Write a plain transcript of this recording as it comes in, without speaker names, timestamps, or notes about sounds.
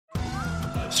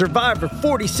Survivor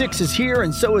 46 is here,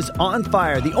 and so is On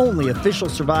Fire, the only official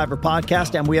Survivor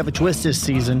podcast, and we have a twist this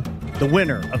season. The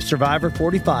winner of Survivor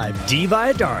 45, Dee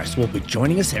Valladares, will be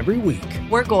joining us every week.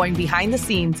 We're going behind the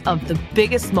scenes of the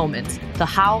biggest moments, the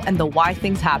how and the why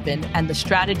things happen, and the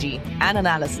strategy and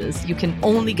analysis you can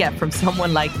only get from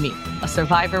someone like me, a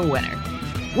Survivor winner.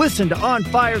 Listen to On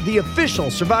Fire, the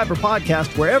official Survivor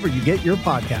podcast, wherever you get your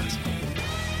podcast.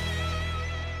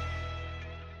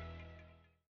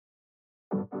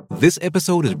 This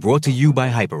episode is brought to you by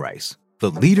Hyperice, the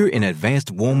leader in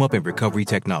advanced warm-up and recovery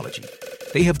technology.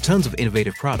 They have tons of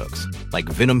innovative products, like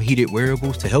Venom-heated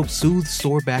wearables to help soothe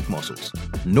sore back muscles,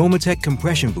 Normatec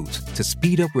compression boots to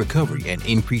speed up recovery and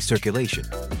increase circulation,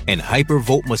 and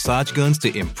Hypervolt massage guns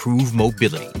to improve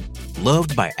mobility.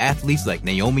 Loved by athletes like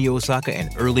Naomi Osaka and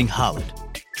Erling Haaland.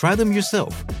 Try them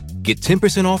yourself. Get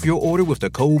 10% off your order with the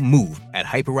code MOVE at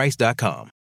Hyperice.com.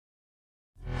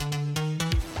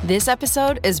 This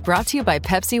episode is brought to you by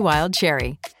Pepsi Wild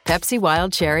Cherry. Pepsi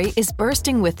Wild Cherry is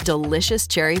bursting with delicious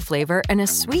cherry flavor and a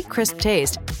sweet, crisp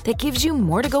taste that gives you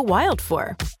more to go wild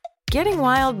for. Getting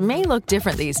wild may look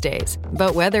different these days,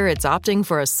 but whether it's opting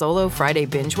for a solo Friday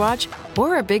binge watch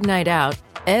or a big night out,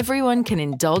 everyone can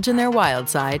indulge in their wild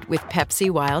side with Pepsi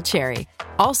Wild Cherry.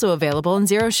 Also available in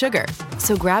Zero Sugar.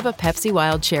 So grab a Pepsi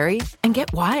Wild Cherry and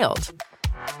get wild.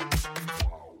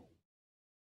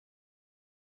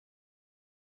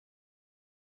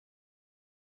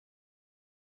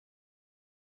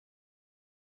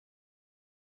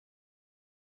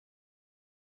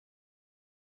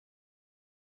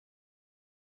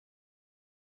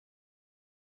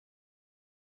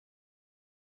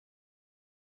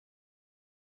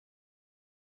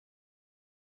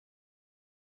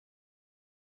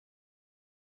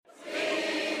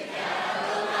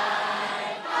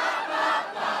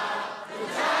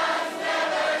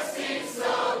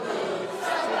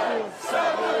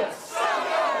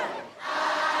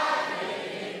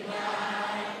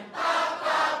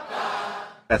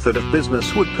 Method of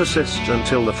business would persist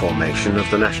until the formation of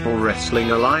the National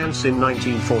Wrestling Alliance in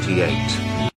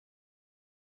 1948.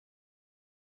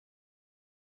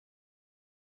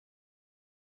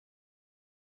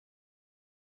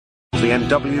 The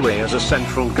NWA as a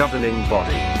central governing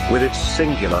body, with its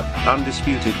singular,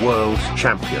 undisputed world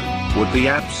champion, would be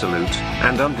absolute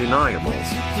and undeniable.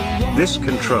 This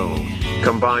control,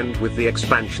 combined with the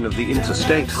expansion of the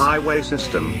interstate highway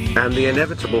system, and the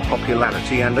inevitable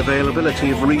popularity and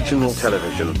availability of regional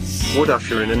television, would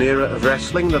usher in an era of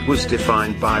wrestling that was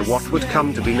defined by what would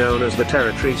come to be known as the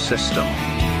territory system.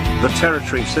 The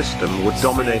territory system would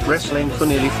dominate wrestling for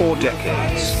nearly 4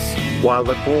 decades. While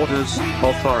the borders,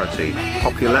 authority,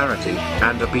 popularity,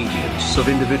 and obedience of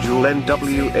individual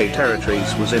NWA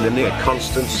territories was in a near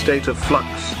constant state of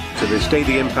flux, to this day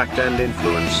the impact and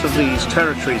influence of these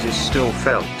territories is still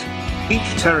felt.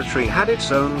 Each territory had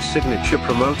its own signature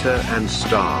promoter and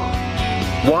star.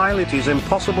 While it is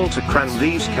impossible to cram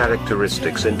these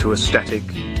characteristics into a static,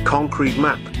 concrete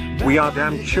map, we are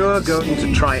damn sure going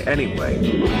to try anyway.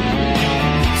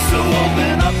 So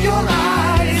open up your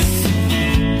eyes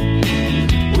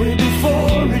way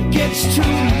before it gets too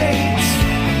late.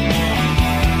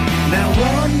 Now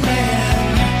one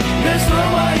man, there's no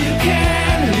way you can.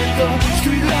 With the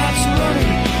street lights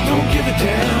running, don't give a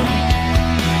damn.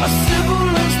 A simple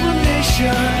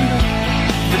explanation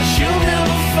that you'll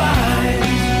never find.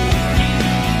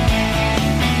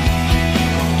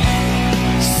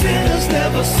 Sinners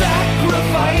never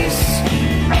sacrifice.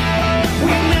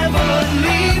 We never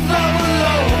leave love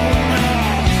alone.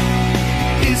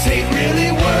 Is hate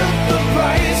really worth the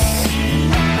price?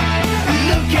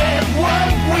 Look at what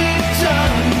we've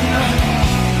done.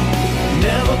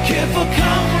 Never care for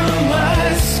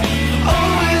compromise.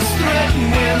 Always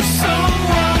threatening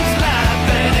someone's life,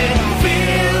 and it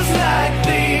feels like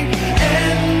the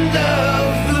end of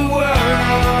the world.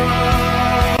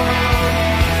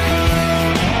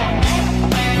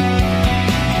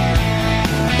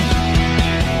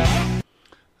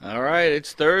 All right,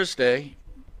 it's Thursday.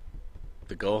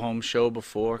 The go-home show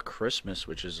before Christmas,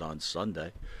 which is on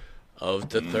Sunday of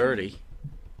the 30.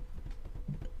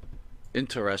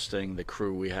 Interesting, the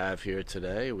crew we have here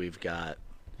today. We've got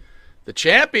the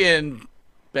champion,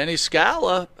 Benny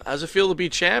Scala. How's it feel to be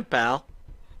champ, pal?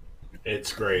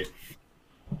 It's great.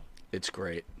 It's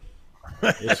great.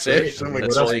 That's it?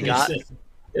 That's all you got?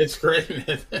 It's great.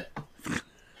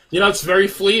 It's very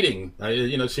fleeting.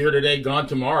 It's here today, gone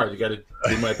tomorrow. You got to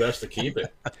do my best to keep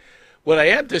it. What I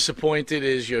am disappointed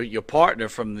is your partner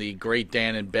from the Great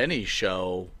Dan and Benny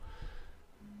show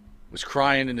was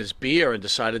crying in his beer and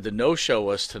decided to no-show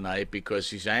us tonight because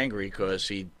he's angry because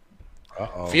he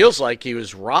feels like he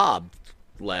was robbed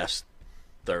last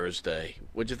Thursday.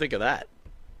 What'd you think of that?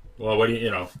 Well, what do you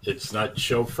know? It's not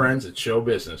show friends; it's show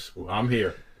business. Well, I'm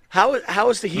here. How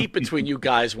is the heat between you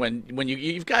guys when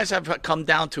you guys have come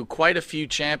down to quite a few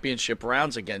championship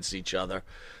rounds against each other,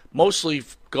 mostly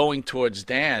going towards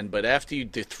Dan, but after you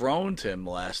dethroned him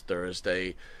last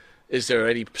Thursday, is there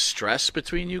any stress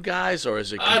between you guys, or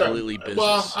is it completely business?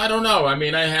 Well, I don't know. I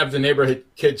mean, I have the neighborhood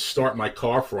kids start my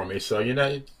car for me, so you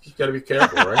got to be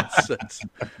careful, right?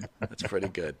 that's pretty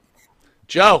good.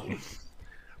 Joe,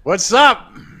 what's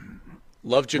up?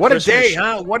 Loved your what Christmas a day,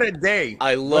 huh? What a day!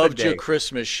 I loved your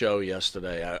Christmas show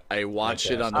yesterday. I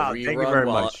watched it on the rerun. Thank you very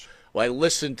much. Well, I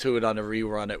listened to it on the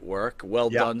rerun at work.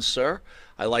 Well done, sir.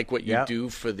 I like what you do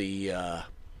for the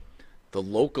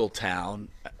local town,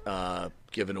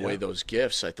 giving away those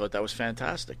gifts. I thought that was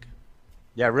fantastic.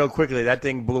 Yeah, real quickly, that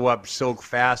thing blew up so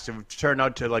fast. It turned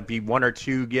out to be 1 or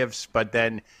 2 gifts, but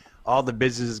then all the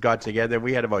businesses got together.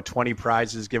 We had about 20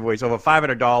 prizes, giveaways, over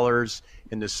 $500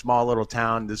 in this small little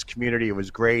town, this community. It was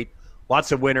great.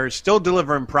 Lots of winners, still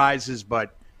delivering prizes,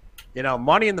 but,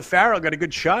 Monty and the Pharaoh got a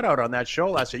good shout-out on that show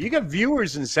last night. You got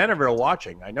viewers in Centerville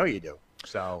watching. I know you do.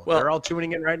 So they're all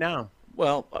tuning in right now.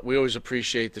 Well, we always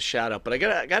appreciate the shout-out, but I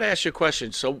gotta ask you a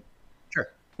question. So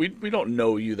sure. We don't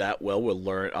know you that well.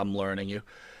 I'm learning you.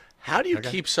 How do you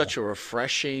keep such a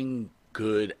refreshing,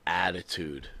 good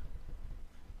attitude?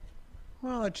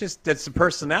 Well, that's the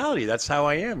personality. That's how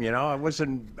I am.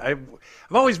 I've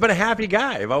always been a happy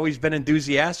guy. I've always been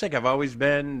enthusiastic. I've always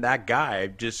been that guy.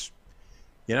 It is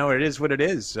what it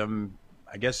is.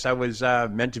 I guess I was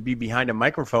meant to be behind a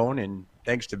microphone, and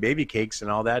thanks to Baby Cakes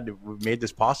and all that, we've made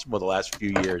this possible the last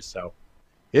few years. So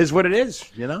it is what it is,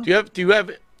 Do you have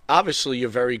obviously you're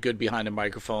very good behind a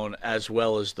microphone, as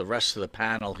well as the rest of the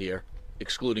panel here,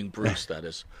 excluding Bruce, that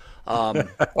is.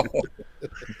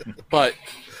 But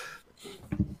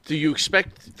do you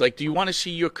expect, do you want to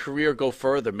see your career go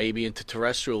further, maybe into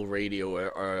terrestrial radio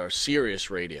or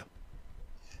Sirius radio?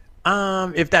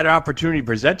 If that opportunity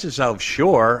presents itself,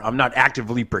 sure. I'm not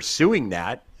actively pursuing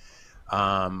that.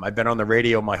 I've been on the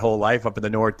radio my whole life up in the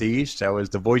Northeast. I was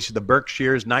the voice of the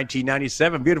Berkshires,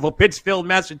 1997, beautiful Pittsfield,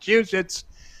 Massachusetts.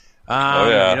 You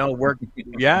know what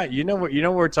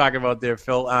we're talking about there,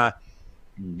 Phil.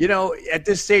 At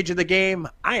this stage of the game,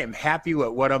 I am happy with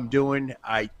what I'm doing.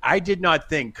 I did not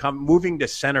think moving to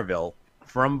Centerville,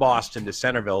 from Boston to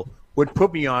Centerville, would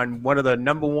put me on one of the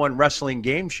 #1 wrestling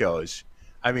game shows.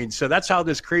 I mean, so that's how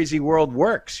this crazy world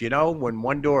works, when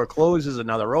one door closes,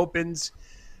 another opens.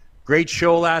 Great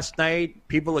show last night.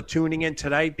 People are tuning in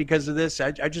tonight because of this.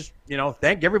 I just,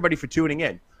 thank everybody for tuning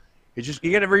in.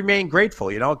 You got to remain grateful,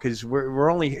 because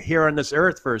we're only here on this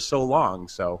earth for so long.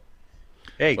 So,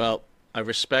 hey. Well, I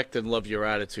respect and love your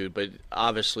attitude, but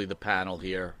obviously the panel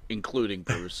here, including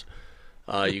Bruce,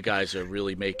 you guys are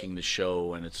really making the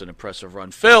show, and it's an impressive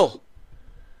run. Phil,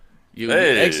 you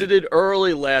exited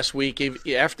early last week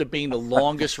after being the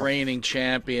longest reigning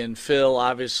champion. Phil,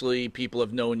 obviously, people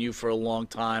have known you for a long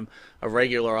time, a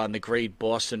regular on the great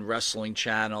Boston Wrestling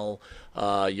Channel.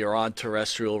 You're on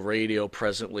terrestrial radio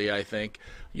presently, I think.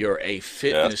 You're a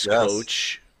fitness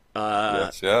coach.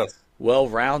 Yes.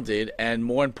 Well-rounded, and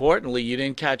more importantly, you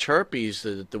didn't catch herpes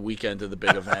the weekend of the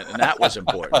big event, and that was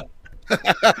important.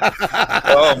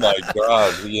 Oh, my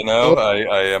God.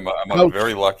 I'm a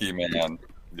very lucky man.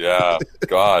 Yeah,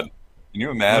 God. Can you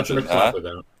imagine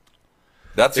that?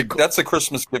 That's a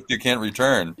Christmas gift you can't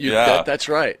return. That's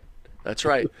right. That's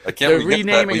right. I can't. They're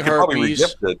renaming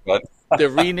herpes. They're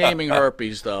renaming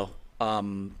herpes, though.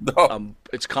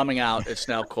 It's coming out. It's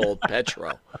now called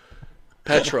Petro.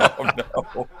 Oh,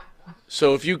 no.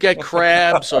 So if you get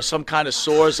crabs or some kind of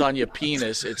sores on your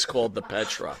penis, it's called the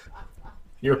Petra.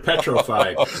 You're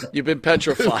petrified. You've been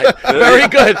petrified. Very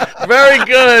good. Very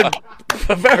good.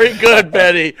 Very good,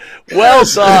 Benny. Well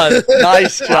done.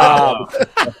 Nice job.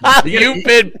 You've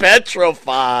been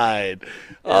petrified.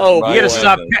 Oh, you got to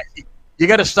stop. You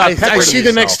got to stop. I see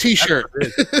the next T-shirt.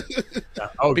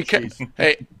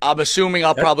 Hey, I'm assuming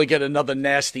I'll probably get another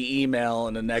nasty email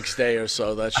in the next day or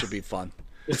so. That should be fun.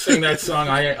 Sing that song,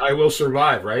 I Will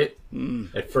Survive, right?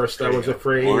 At first I was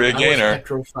afraid. Gloria Gaynor.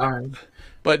 Petrified.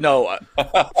 But no,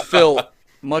 Phil,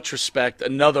 much respect.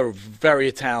 Another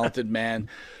very talented man.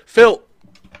 Phil,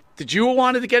 did you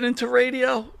wanted to get into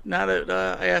radio? Now that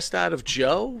I asked that of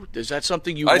Joe, is that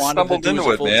something you wanted to do as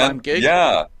a full-time gig?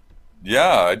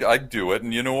 Yeah, I'd do it.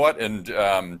 And you know what? And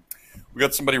we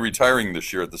got somebody retiring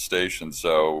this year at the station,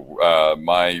 so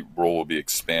my role will be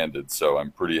expanded. So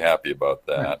I'm pretty happy about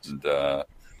that. And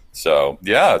so,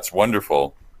 yeah, it's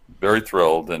wonderful. Very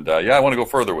thrilled. And, I want to go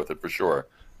further with it for sure.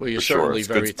 Well, you're certainly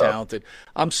very talented.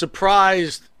 I'm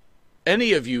surprised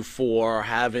any of you four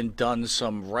haven't done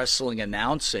some wrestling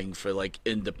announcing for like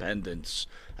independents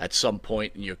at some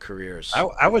point in your careers.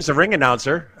 I was a ring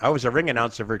announcer. I was a ring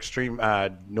announcer for Extreme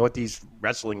Northeast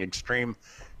Wrestling Extreme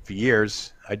for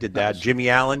years. I did that. Nice. Jimmy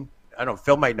Allen. I don't know.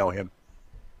 Phil might know him.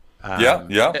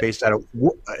 Yeah. Based out of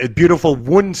a beautiful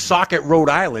Woonsocket, Rhode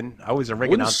Island. I was a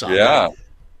ring announcer. Yeah.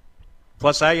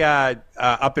 Plus, I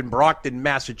up in Brockton,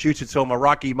 Massachusetts, home of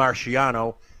Rocky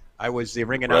Marciano. I was the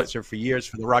ring announcer for years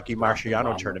for the Rocky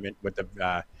Marciano tournament with the,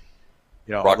 all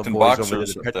the Brockton boys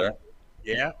Boxers over up there.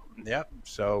 Yeah.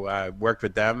 So I worked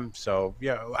with them. So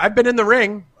yeah, I've been in the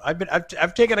ring.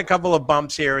 I've taken a couple of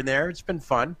bumps here and there. It's been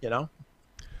fun,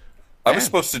 I was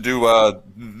supposed to do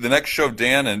the next show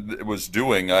Dan was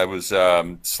doing. I was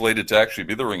slated to actually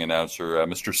be the ring announcer.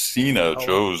 Mr. Cena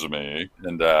chose me,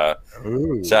 and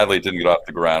sadly it didn't get off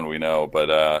the ground. We know,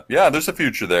 but there's a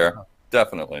future there,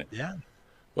 definitely. Yeah.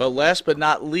 Well, last but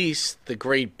not least, the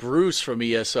great Bruce from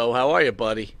ESO. How are you,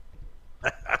 buddy?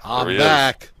 I'm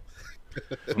back.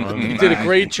 You did a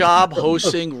great job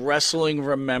hosting Wrestling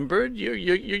Remembered.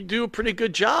 You do a pretty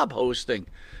good job hosting,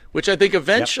 which I think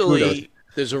eventually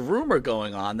there's a rumor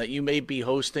going on that you may be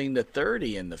hosting the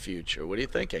 30 in the future. What are you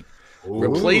thinking?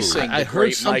 Replacing I the heard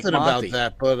great something Mike Monty.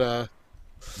 about that, but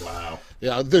Wow.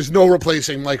 yeah, there's no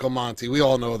replacing Michael Monty. We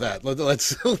all know that.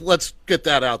 Let's get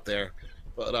that out there.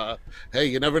 But hey,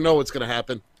 you never know what's going to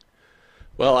happen.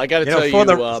 Well, I got to tell you,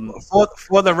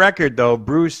 for the record, though,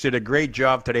 Bruce did a great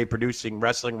job today producing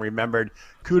Wrestling Remembered.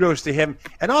 Kudos to him,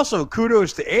 and also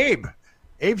kudos to Abe.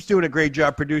 Abe's doing a great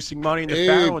job producing Money in the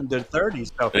Pharaoh in the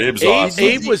 30s. So Abe's awesome.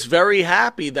 Abe was very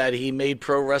happy that he made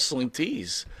Pro Wrestling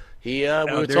Tees. We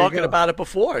were talking about it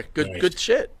before. Good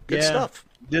shit. Good stuff.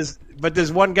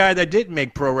 There's one guy that didn't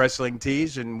make Pro Wrestling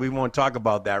Tees, and we won't talk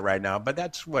about that right now. But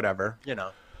that's whatever,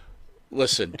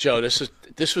 Listen, Joe,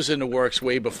 this was in the works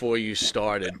way before you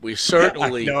started. We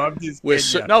certainly we're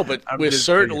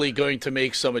certainly going to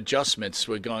make some adjustments.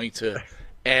 We're going to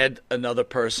add another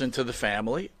person to the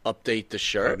family, update the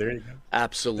shirt. There you go.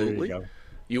 Absolutely. There you go.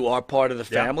 You are part of the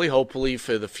family, hopefully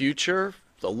for the future,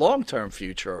 the long-term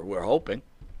future, we're hoping.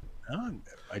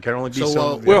 I can only be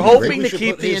we're hoping to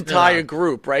keep the entire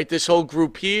group, right? This whole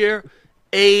group here,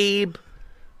 Abe,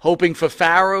 hoping for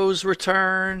Pharaoh's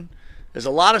return. There's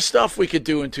a lot of stuff we could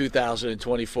do in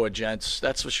 2024, gents.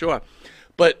 That's for sure.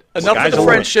 But enough of the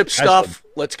friendship stuff.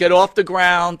 Let's get off the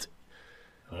ground.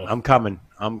 I'm coming.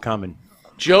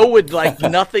 Joe would like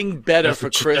nothing better for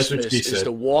Christmas is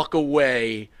to walk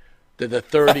away to the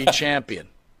 30 champion.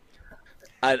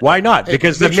 Why not?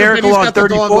 Because the Miracle on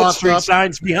 34th Street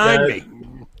sign's behind me.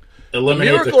 The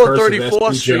Miracle on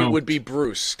 34th Street would be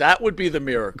Bruce. That would be the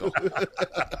miracle.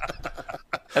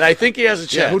 And I think he has a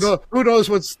chance. Yeah, who knows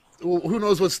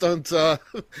what stunts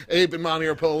Abe and Monty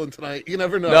are pulling tonight? You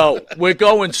never know. No, we're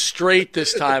going straight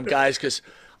this time, guys, because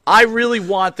I really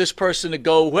want this person to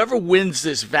go. Whoever wins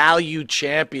this value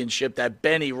championship that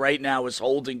Benny right now is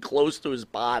holding close to his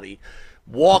body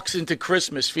walks into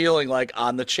Christmas feeling like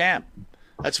I'm the champ.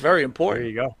 That's very important. There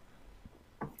you go.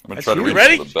 I'm going to try to reach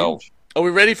for the belt. Are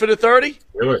we ready for the 30?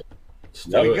 Do it.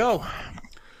 There you go.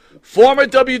 Former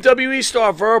WWE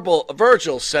star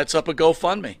Virgil sets up a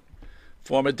GoFundMe.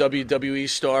 Former WWE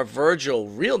star Virgil,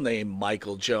 real name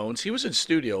Michael Jones, he was in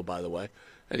studio, by the way,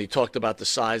 and he talked about the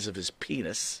size of his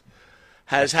penis,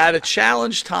 has had a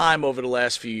challenged time over the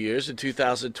last few years. In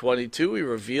 2022, he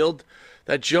revealed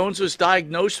that Jones was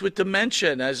diagnosed with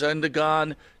dementia and has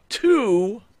undergone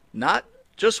 2, not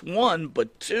just 1,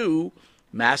 but 2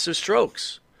 massive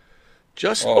strokes.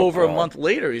 Just over a month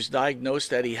later, he's diagnosed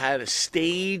that he had a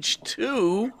stage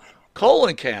 2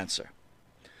 colon cancer.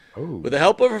 With the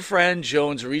help of a friend,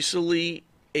 Jones recently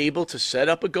able to set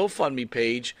up a GoFundMe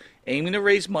page aiming to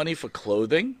raise money for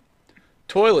clothing,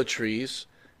 toiletries,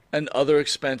 and other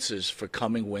expenses for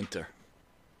coming winter.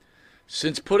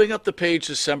 Since putting up the page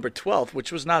December 12th,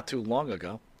 which was not too long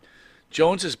ago,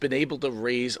 Jones has been able to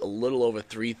raise a little over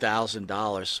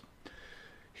 $3,000.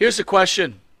 Here's the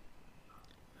question.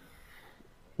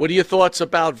 What are your thoughts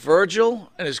about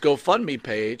Virgil and his GoFundMe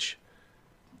page?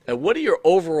 And what are your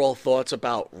overall thoughts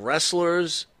about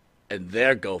wrestlers and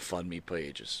their GoFundMe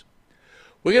pages?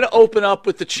 We're going to open up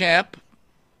with the champ,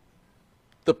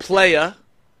 the player,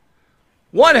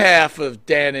 one half of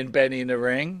Dan and Benny in the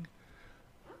Ring,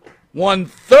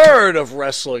 1/3 of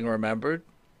Wrestling Remembered,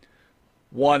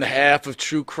 one half of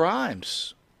True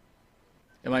Crimes.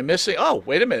 Am I missing? Oh,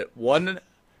 wait a minute. One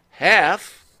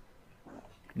half,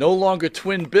 no longer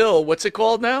Twin Bill. What's it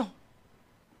called now?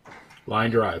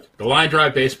 Line Drive. The Line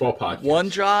Drive Baseball Podcast. One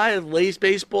Drive Lays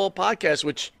Baseball Podcast,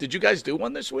 which, did you guys do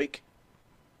one this week?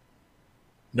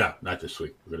 No, not this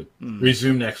week. We're going to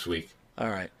resume next week. All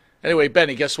right. Anyway,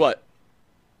 Benny, guess what?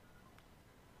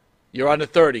 You're on the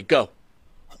 30. Go.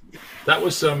 That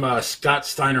was some Scott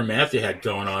Steiner math you had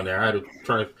going on there. I had to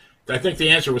try to. I think the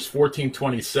answer was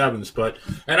 1427s,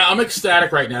 and I'm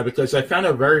ecstatic right now because I found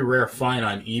a very rare find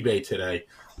on eBay today.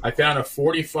 I found a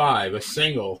 45, a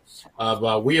single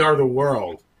of "We Are the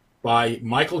World" by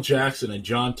Michael Jackson and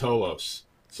John Tolos.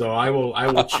 So I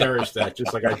will cherish that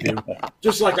just like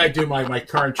I do my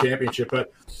current championship.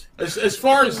 But as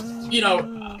far as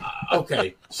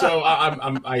okay. So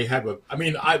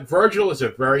Virgil is a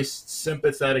very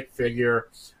sympathetic figure.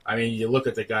 I mean, you look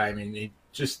at the guy. I mean,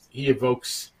 he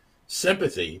evokes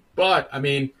sympathy. But I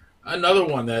mean, another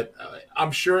one that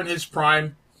I'm sure in his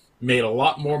prime made a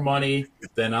lot more money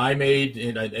than I made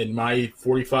in my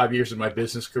 45 years of my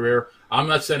business career. I'm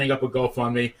not setting up a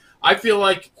GoFundMe. I feel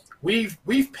like we've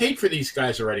paid for these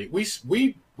guys already.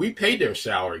 We paid their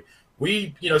salary.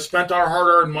 We spent our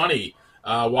hard-earned money.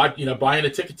 Buying a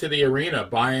ticket to the arena,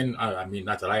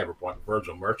 not that I ever bought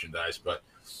Virgil merchandise, but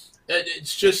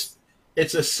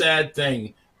it's a sad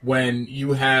thing when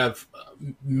you have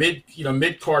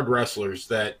mid-card wrestlers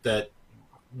that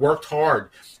worked hard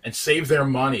and saved their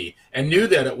money and knew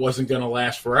that it wasn't going to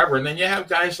last forever. And then you have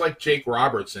guys like Jake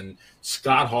Roberts and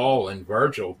Scott Hall and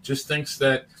Virgil just thinks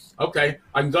that, okay,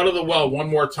 I can go to the well one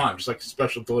more time, just like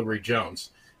Special Delivery Jones,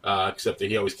 except that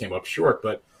he always came up short.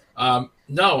 But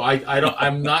no, I don't.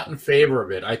 I'm not in favor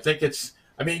of it. I think there's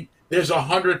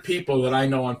 100 people that I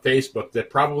know on Facebook that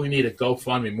probably need a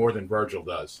GoFundMe more than Virgil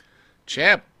does.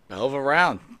 Champ, hell of a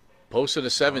round. Posted a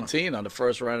 17 on the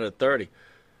first round of the 30.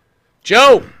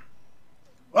 Joe!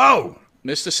 Oh!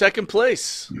 Mr. Second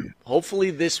Place.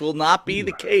 Hopefully this will not be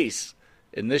the case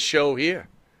in this show here.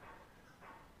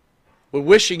 We're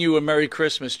wishing you a Merry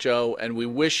Christmas, Joe, and we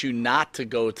wish you not to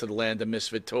go to the land of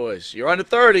misfit toys. You're on the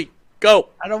 30. Go.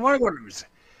 I don't want to go to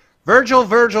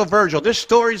Virgil. This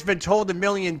story's been told a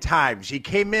million times. He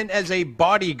came in as a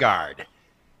bodyguard.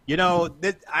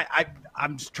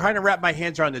 I'm trying to wrap my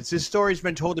hands around this. This story's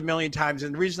been told a million times,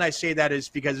 and the reason I say that is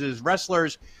because there's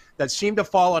wrestlers that seem to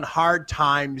fall on hard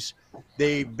times.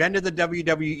 They've been to the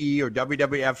WWE or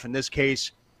WWF in this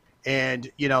case, and,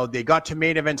 they got to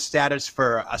main event status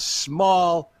for a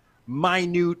small,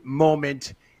 minute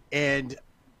moment, and,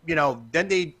 then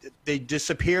they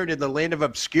disappeared in the land of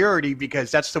obscurity because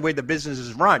that's the way the business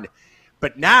is run.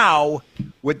 But now,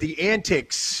 with the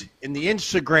antics in the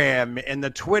Instagram and the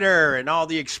Twitter and all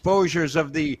the exposures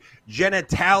of the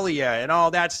genitalia and all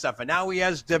that stuff, and now he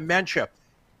has dementia.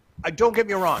 Don't get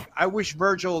me wrong. I wish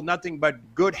Virgil nothing but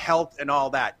good health and all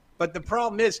that. But the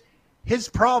problem is, his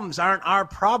problems aren't our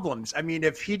problems. I mean,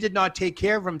 if he did not take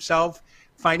care of himself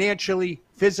financially,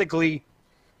 physically,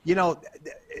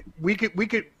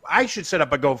 I should set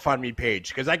up a GoFundMe page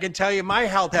because I can tell you my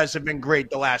health hasn't been great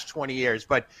the last 20 years,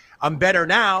 but I'm better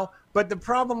now. But the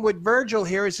problem with Virgil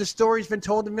here is his story's been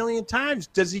told a million times.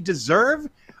 Does he deserve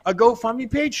a GoFundMe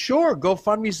page? Sure,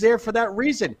 GoFundMe's there for that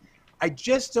reason. I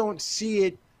just don't see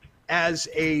it as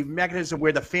a mechanism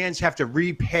where the fans have to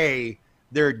repay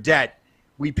their debt.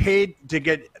 We paid to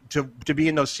get to be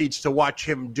in those seats to watch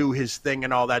him do his thing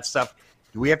and all that stuff.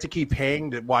 Do we have to keep paying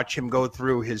to watch him go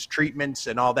through his treatments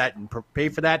and all that and pay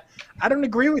for that? I don't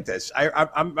agree with this.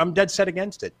 I'm dead set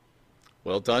against it.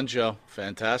 Well done, Joe.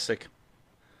 Fantastic.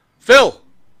 Phil!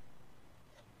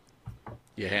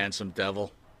 You handsome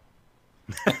devil.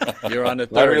 You're on the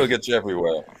 30. Larry will get you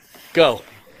everywhere. Go.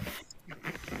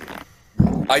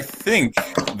 I think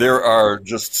there are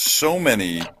just so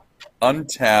many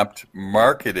untapped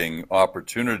marketing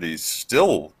opportunities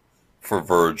still for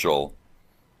Virgil.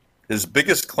 His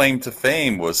biggest claim to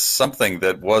fame was something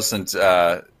that wasn't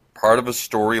part of a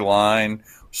storyline,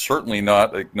 certainly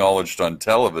not acknowledged on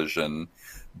television.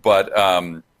 But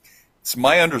it's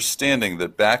my understanding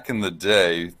that back in the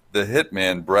day, the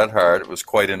hitman Bret Hart was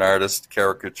quite an artist,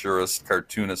 caricaturist,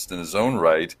 cartoonist in his own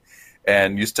right,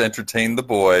 and used to entertain the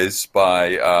boys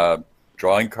by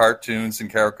drawing cartoons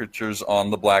and caricatures on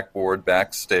the blackboard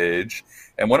backstage.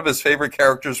 And one of his favorite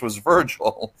characters was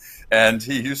Virgil, and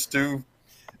he used to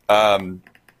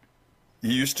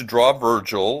draw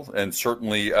Virgil and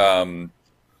certainly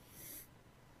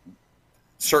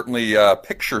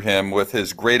picture him with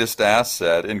his greatest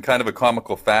asset in kind of a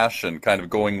comical fashion, kind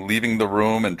of leaving the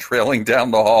room and trailing down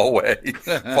the hallway,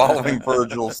 following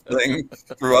Virgil's thing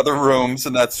through other rooms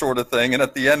and that sort of thing. And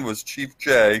at the end was Chief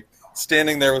Jay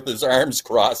standing there with his arms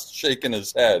crossed, shaking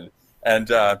his head.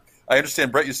 And I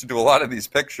understand Bret used to do a lot of these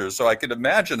pictures, so I could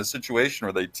imagine a situation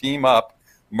where they team up,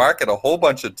 market a whole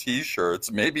bunch of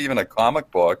T-shirts, maybe even a comic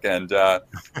book, and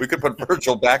we could put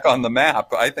Virgil back on the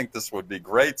map. I think this would be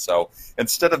great. So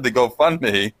instead of the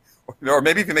GoFundMe, Or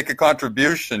maybe if you make a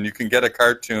contribution, you can get a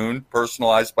cartoon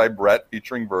personalized by Brett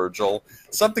featuring Virgil.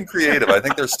 Something creative. I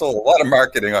think there's still a lot of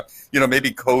marketing.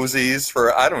 Maybe cozies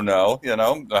for, I don't know,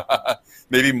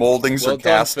 maybe moldings or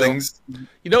castings.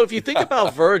 Phil. If you think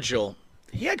about Virgil,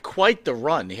 he had quite the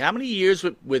run. How many years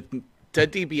with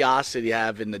Ted DiBiase did he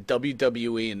have in the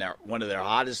WWE in one of their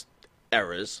hottest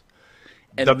eras?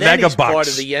 And the then Mega he's Bucks. part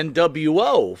of the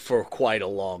NWO for quite a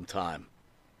long time.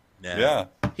 Yeah.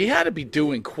 He had to be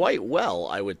doing quite well,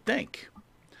 I would think.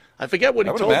 I forget what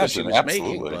he told us he was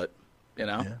making, but,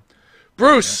 Yeah.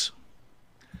 Bruce!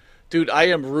 Yeah. Dude, I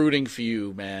am rooting for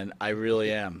you, man. I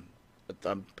really am.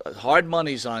 Hard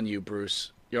money's on you,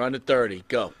 Bruce. You're under 30.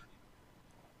 Go.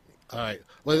 All right.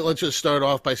 Let's just start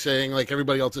off by saying, like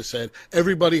everybody else has said,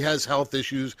 everybody has health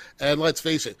issues. And let's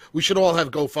face it, we should all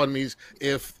have GoFundMes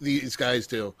if these guys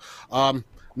do.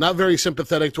 Not very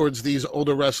sympathetic towards these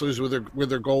older wrestlers with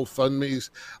their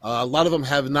GoFundMes. A lot of them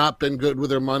have not been good with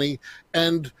their money,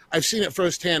 and I've seen it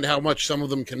firsthand how much some of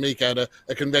them can make at a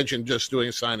convention just doing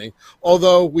a signing.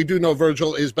 Although we do know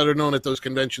Virgil is better known at those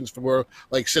conventions for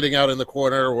like sitting out in the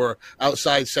corner or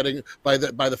outside sitting by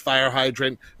the fire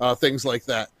hydrant, things like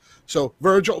that. So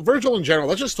Virgil in general,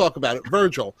 let's just talk about it.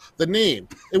 Virgil, the name,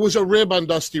 it was a rib on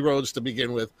Dusty Rhodes to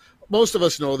begin with. Most of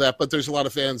us know that, but there's a lot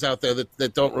of fans out there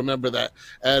that don't remember that.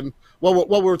 And while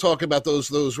we were talking about those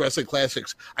wrestling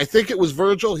classics, I think it was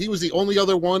Virgil. He was the only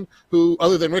other one who,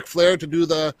 other than Ric Flair, to do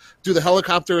the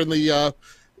helicopter in the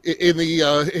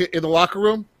locker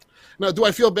room. Now, do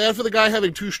I feel bad for the guy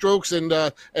having 2 strokes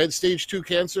and stage 2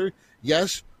 cancer?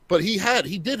 Yes. But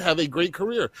he did have a great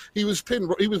career. He was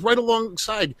right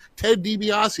alongside Ted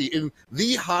DiBiase in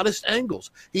the hottest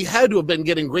angles. He had to have been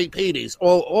getting great paydays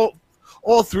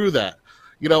all through that.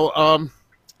 He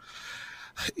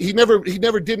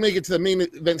never did make it to the main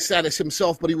event status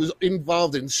himself, but he was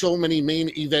involved in so many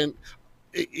main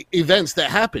events that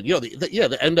happened.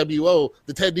 The NWO,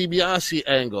 the Ted DiBiase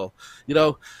angle.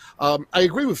 I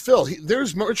agree with Phil.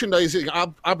 There's merchandising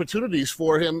opportunities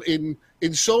for him in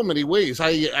so many ways.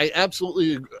 I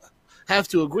absolutely have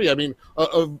to agree. I mean,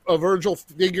 a Virgil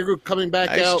figure coming back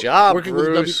out. Nice job, working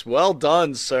Bruce. with Well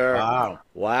done, sir.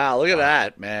 Wow, look at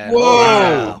that, man.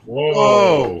 Whoa. Wow.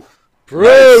 Whoa.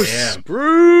 Bruce.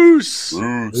 Bruce.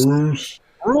 Bruce.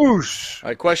 All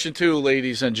right, question 2,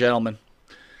 ladies and gentlemen.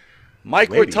 Mike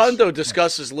Rotundo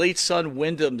discusses late son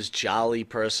Wyndham's jolly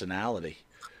personality.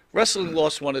 Wrestling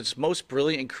lost one of its most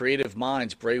brilliant and creative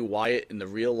minds, Bray Wyatt, in the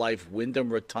real-life Wyndham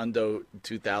Rotundo in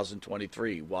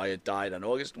 2023. Wyatt died on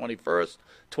August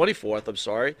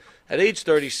 24th, at age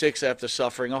 36 after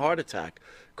suffering a heart attack,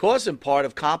 caused in part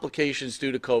of complications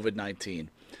due to COVID-19.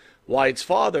 Wyatt's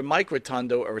father, Mike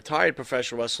Rotundo, a retired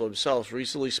professional wrestler himself,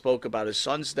 recently spoke about his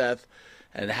son's death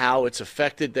and how it's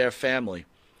affected their family.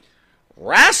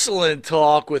 Wrestling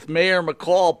Talk with Mayor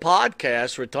McCall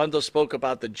podcast, Rotundo spoke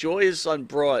about the joy his son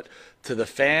brought to the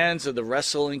fans of the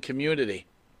wrestling community.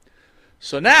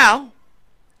 So now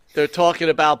they're talking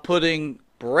about putting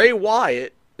Bray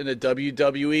Wyatt in the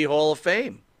WWE Hall of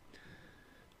Fame.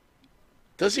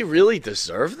 Does he really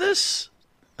deserve this?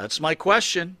 That's my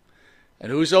question.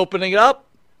 And who's opening up?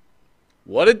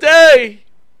 What a day!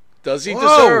 Does he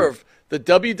deserve the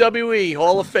WWE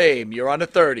Hall of Fame? You're on a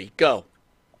 30. Go.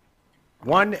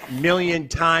 1 million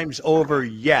times over,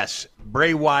 yes.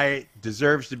 Bray Wyatt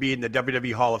deserves to be in the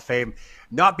WWE Hall of Fame,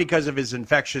 not because of his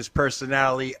infectious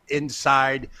personality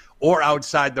inside or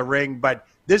outside the ring, but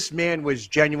this man was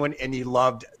genuine and he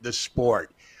loved the sport.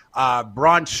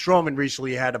 Braun Strowman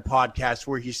recently had a podcast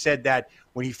where he said that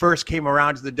when he first came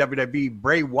around to the WWE,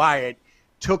 Bray Wyatt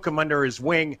took him under his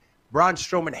wing. Braun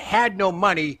Strowman had no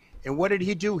money, and what did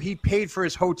he do? He paid for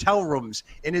his hotel rooms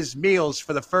and his meals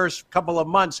for the first couple of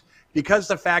months because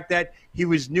the fact that he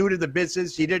was new to the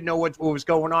business, he didn't know what was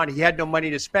going on, he had no money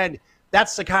to spend.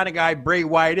 That's the kind of guy Bray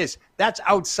Wyatt is. That's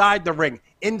outside the ring.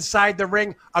 Inside the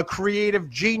ring, a creative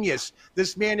genius.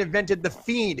 This man invented the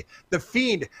Fiend. The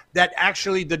Fiend that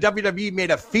actually the WWE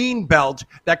made a Fiend belt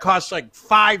that cost like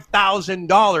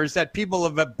 $5,000 that people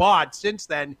have bought since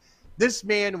then. This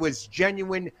man was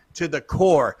genuine to the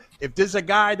core. If there's a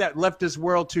guy that left this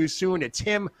world too soon, it's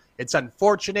him. It's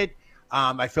unfortunate.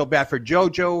 I feel bad for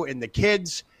JoJo and the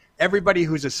kids, everybody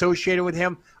who's associated with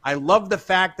him. I love the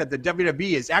fact that the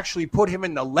WWE has actually put him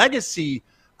in the legacy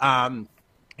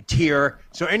tier.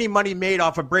 So any money made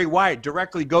off of Bray Wyatt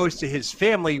directly goes to his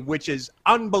family, which is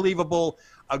unbelievable.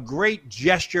 A great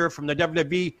gesture from the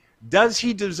WWE. Does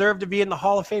he deserve to be in the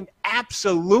Hall of Fame?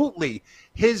 Absolutely.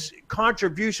 His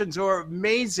contributions are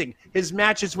amazing. His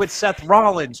matches with Seth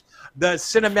Rollins, the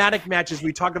cinematic matches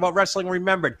we talked about, Wrestling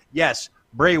Remembered. Yes,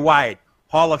 Bray Wyatt,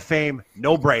 Hall of Fame,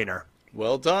 no-brainer.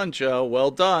 Well done, Joe.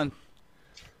 Well done.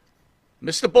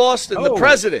 Mr. Boston, the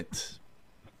president.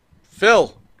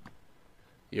 Phil,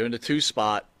 you're in the 2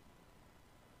 spot.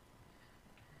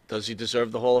 Does he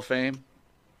deserve the Hall of Fame?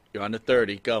 You're on the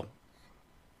 30. Go.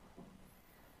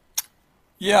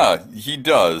 Yeah, he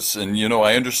does. And,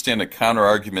 I understand a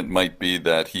counter-argument might be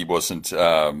that he wasn't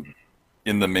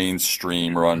in the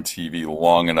mainstream or on TV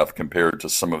long enough compared to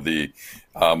some of the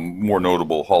more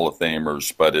notable Hall of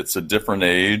Famers. But it's a different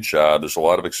age. There's a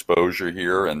lot of exposure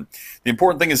here. And the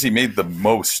important thing is he made the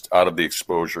most out of the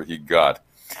exposure he got.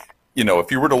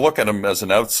 If you were to look at him as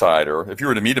an outsider, if you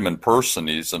were to meet him in person,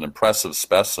 he's an impressive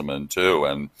specimen, too.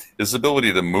 And his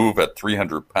ability to move at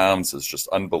 300 pounds is just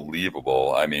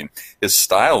unbelievable. I mean, his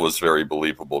style was very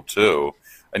believable, too.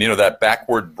 And, that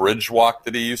backward bridge walk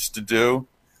that he used to do,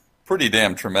 pretty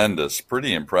damn tremendous,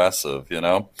 pretty impressive,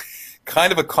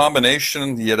 Kind of a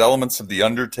combination. He had elements of The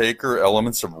Undertaker,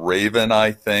 elements of Raven,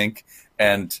 I think.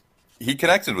 And he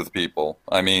connected with people.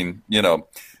 I mean,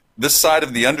 this side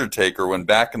of The Undertaker, when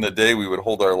back in the day we would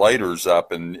hold our lighters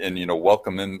up and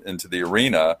welcome him into the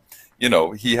arena,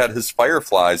 he had his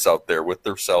fireflies out there with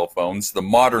their cell phones, the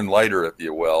modern lighter, if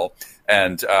you will,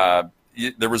 and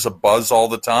there was a buzz all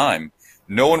the time.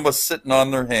 No one was sitting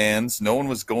on their hands. No one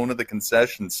was going to the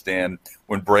concession stand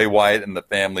when Bray Wyatt and the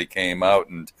family came out.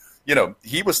 And,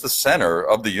 he was the center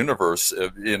of the universe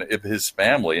of his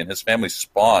family, and his family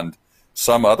spawned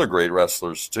some other great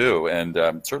wrestlers too, and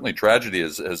certainly tragedy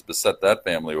has beset that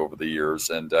family over the years.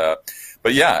 And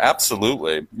but yeah,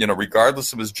 absolutely.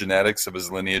 Regardless of his genetics, of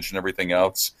his lineage, and everything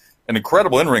else, an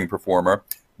incredible in-ring performer.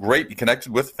 Great, he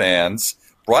connected with fans,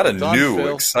 brought a new,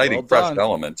 Phil. exciting, fresh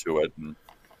element to it. And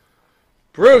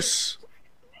Bruce,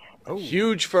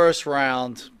 huge first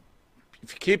round.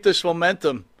 If you keep this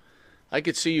momentum, I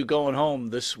could see you going home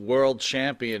this world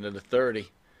champion in the 30.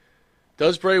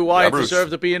 Does Bray Wyatt deserve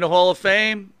to be in the Hall of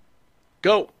Fame?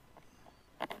 Go.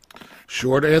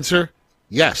 Short answer,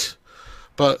 yes.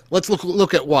 But let's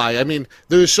look at why. I mean,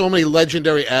 there's so many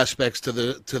legendary aspects to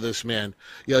this man.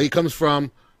 He comes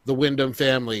from the Wyndham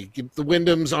family. The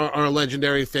Wyndhams are a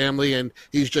legendary family, and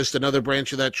he's just another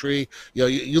branch of that tree.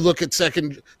 You look at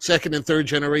second and third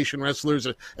generation wrestlers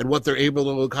and what they're able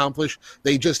to accomplish.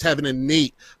 They just have an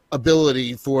innate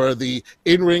ability for the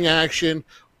in-ring action,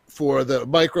 for the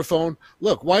microphone.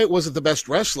 Look, Wyatt wasn't the best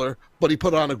wrestler, but he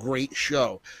put on a great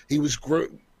show. He was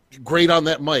great on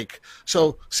that mic.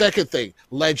 So, second thing,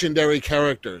 legendary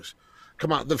characters.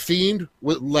 Come on, The Fiend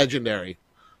was legendary.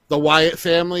 The Wyatt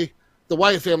family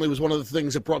was one of the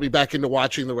things that brought me back into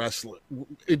watching wrestling.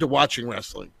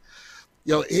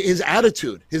 His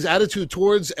attitude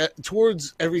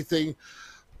towards everything.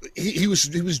 He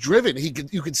was driven.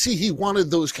 You could see he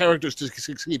wanted those characters to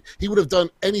succeed. He would have done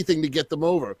anything to get them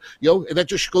over. And that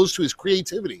just goes to his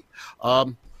creativity.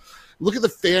 Look at the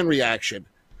fan reaction.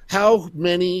 How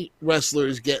many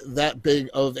wrestlers get that big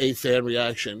of a fan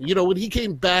reaction? When he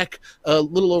came back a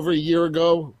little over a year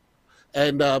ago,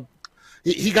 and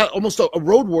he got almost a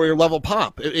Road Warrior level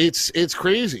pop. It's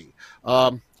crazy.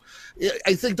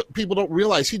 I think that people don't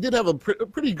realize he did have a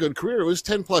pretty good career. It was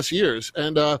 10-plus years,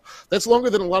 and that's longer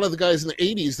than a lot of the guys in the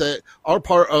 80s that are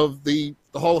part of the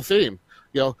Hall of Fame.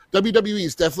 WWE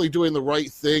is definitely doing the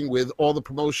right thing with all the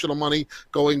promotional money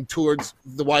going towards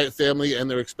the Wyatt family and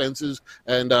their expenses,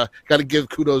 and got to give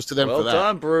kudos to them for that. Well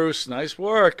done, Bruce. Nice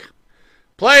work.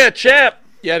 Player Chip,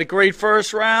 you had a great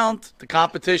first round. The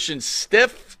competition's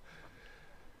stiff.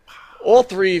 All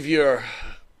three of your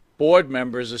board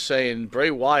members are saying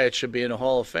Bray Wyatt should be in the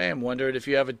Hall of Fame. Wondered if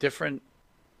you have a different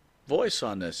voice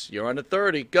on this. You're on the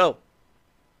 30. Go.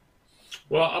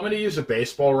 Well, I'm going to use a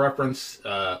baseball reference.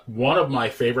 One of my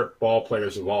favorite ball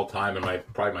players of all time, and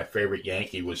probably my favorite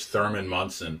Yankee, was Thurman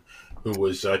Munson, who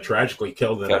was tragically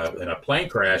killed in a plane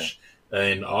crash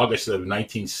in August of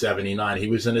 1979. He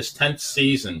was in his 10th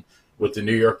season with the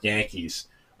New York Yankees.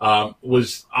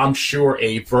 Was, I'm sure,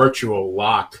 a virtual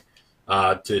lock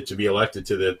to be elected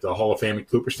to the Hall of Fame in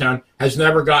Cooperstown. Has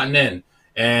never gotten in.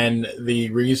 And the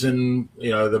reason,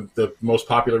 the most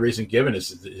popular reason given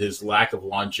is his lack of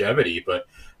longevity. But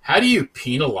how do you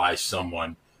penalize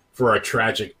someone for a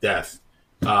tragic death?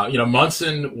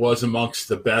 Munson was amongst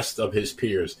the best of his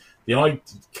peers. The only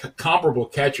comparable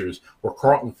catchers were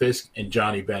Carlton Fisk and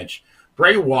Johnny Bench.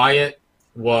 Bray Wyatt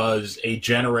was a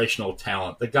generational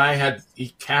talent. The guy he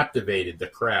captivated the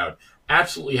crowd.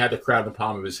 Absolutely had the crowd in the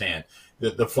palm of his hand.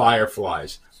 The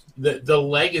Fireflies, the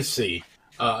legacy.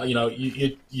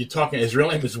 You're talking. His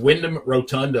real name is Wyndham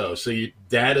Rotundo. So your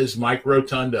dad is Mike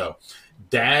Rotundo.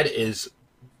 Dad is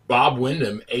Bob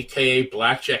Wyndham, a.k.a.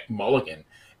 Blackjack Mulligan.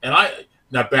 And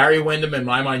Now, Barry Windham, in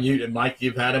my mind, and Mike,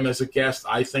 you've had him as a guest.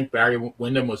 I think Barry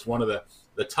Windham was one of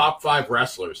the top 5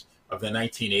 wrestlers of the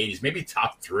 1980s, maybe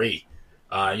top 3,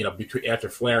 after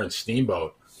Flair and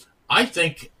Steamboat. I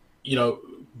think,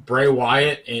 Bray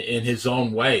Wyatt, in his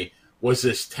own way, was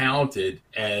as talented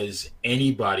as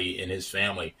anybody in his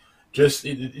family. Just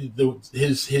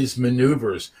his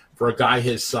maneuvers for a guy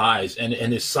his size and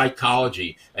his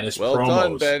psychology and his promos. Well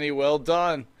done, Benny. Well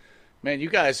done. Man, you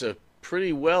guys are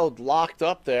pretty well locked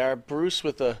up there. Bruce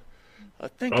with I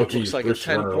think it looks like Bruce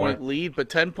a 10-point lead, but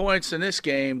 10 points in this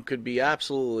game could be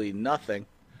absolutely nothing.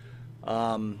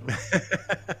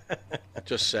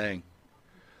 Just saying.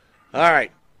 All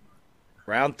right.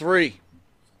 Round 3.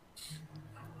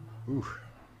 Ooh.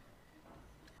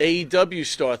 AEW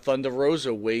star Thunder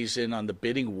Rosa weighs in on the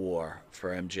bidding war for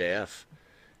MJF.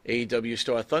 AEW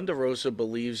star Thunder Rosa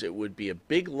believes it would be a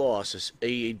big loss as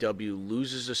AEW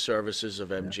loses the services of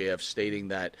MJF, stating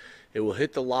that it will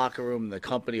hit the locker room and the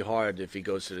company hard if he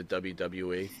goes to the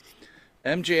WWE.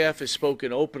 MJF has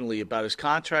spoken openly about his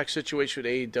contract situation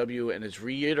with AEW and is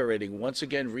reiterating once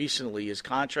again recently his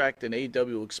contract in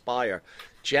AEW will expire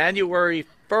January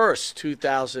 1st,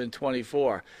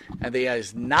 2024, and he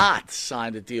has not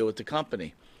signed a deal with the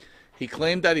company. He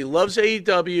claimed that he loves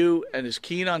AEW and is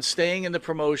keen on staying in the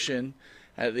promotion.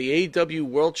 At the AEW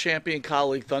World Champion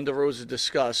colleague Thunder Rosa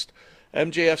discussed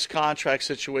MJF's contract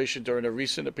situation during a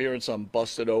recent appearance on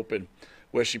Busted Open,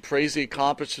 where she praised the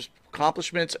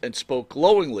accomplishments and spoke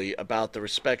glowingly about the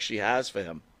respect she has for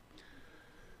him.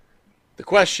 The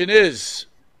question is,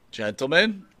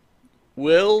 gentlemen,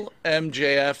 will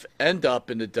MJF end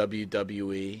up in the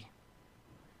WWE,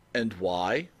 and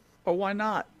why or why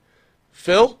not?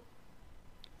 Phil,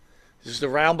 this is the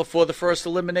round before the first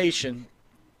elimination.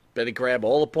 Better grab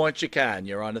all the points you can.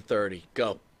 You're on the 30.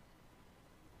 Go.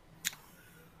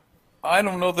 I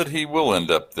don't know that he will end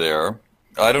up there.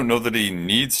 I don't know that he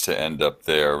needs to end up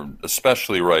there,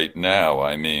 especially right now.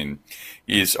 I mean,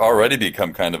 he's already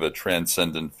become kind of a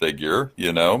transcendent figure,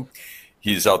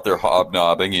 He's out there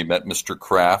hobnobbing. He met Mr.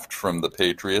 Kraft from the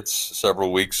Patriots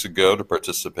several weeks ago to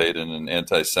participate in an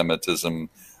anti-Semitism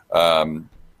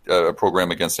a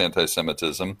program against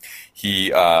anti-Semitism.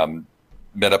 He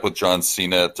met up with John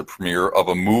Cena at the premiere of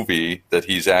a movie that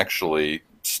he's actually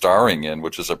starring in,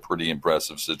 which is a pretty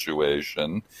impressive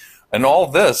situation. And all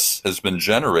this has been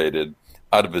generated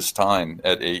out of his time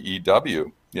at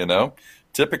AEW,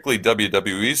 Typically,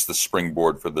 WWE's the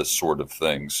springboard for this sort of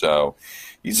thing. So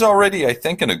he's already, I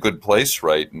think, in a good place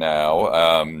right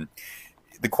now.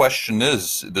 The question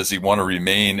is, does he want to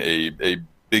remain a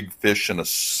big fish in a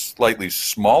slightly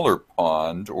smaller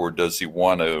pond, or does he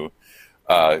want to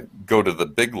go to the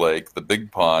big lake, the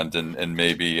big pond, and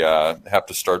maybe have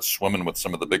to start swimming with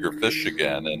some of the bigger fish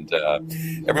again? And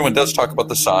everyone does talk about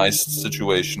the size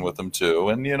situation with him too,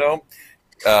 and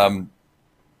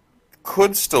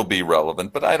could still be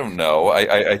relevant, but I don't know.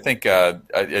 I think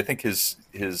his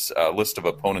list of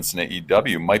opponents in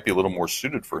AEW might be a little more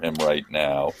suited for him right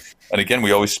now. And again,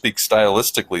 we always speak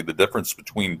stylistically, the difference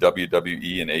between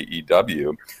WWE and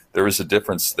AEW. There is a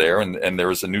difference there, and there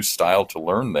is a new style to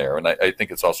learn there, and I think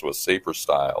it's also a safer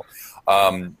style.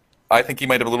 I think he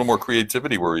might have a little more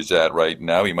creativity where he's at right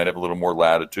now. He might have a little more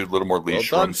latitude, a little more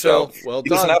leash for himself. Well done. He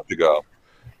doesn't have to go.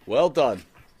 Well done.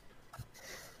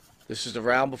 This is the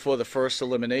round before the first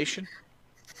elimination.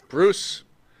 Bruce,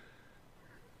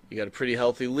 you got a pretty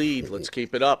healthy lead. Let's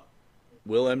keep it up.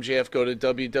 Will MJF go to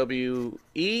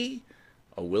WWE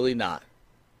or will he not?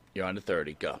 You're on the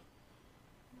 30. Go.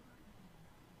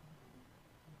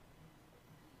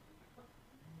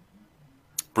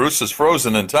 Bruce is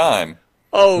frozen in time.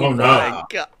 Oh my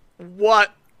God.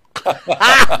 What?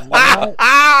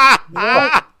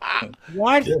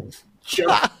 What?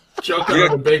 Choke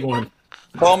on a big one.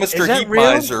 Call Mr. Heat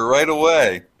Miser right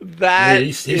away. That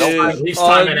he's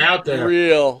timing out there.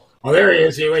 Real. Oh, there he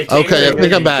is. Okay, I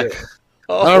think I'm back.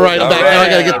 All right, I'm back. Now I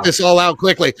got to get this all out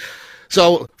quickly.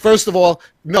 So, first of all,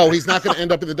 no, he's not going to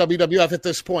end up in the WWF at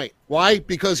this point. Why?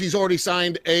 Because he's already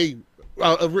signed his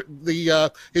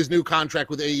new contract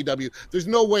with AEW. There's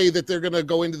no way that they're going to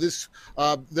go into this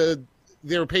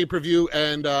their pay-per-view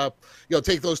and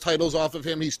take those titles off of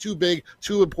him. He's too big,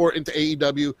 too important to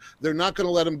AEW. They're not going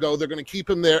to let him go. They're going to keep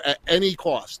him there at any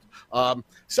cost.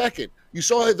 Second, you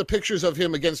saw the pictures of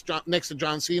him next to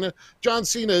John Cena. John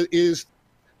Cena is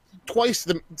twice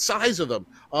the size of him.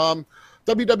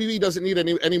 WWE doesn't need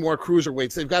any more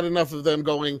cruiserweights. They've got enough of them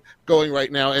going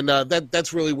right now, and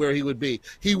that's really where he would be.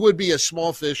 He would be a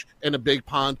small fish in a big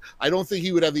pond. I don't think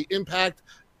he would have the impact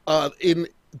in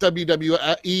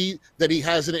WWE that he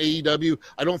has in AEW.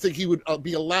 I don't think he would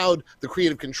be allowed the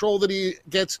creative control that he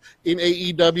gets in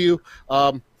AEW.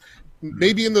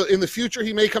 Maybe in the future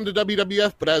he may come to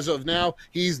WWF, but as of now,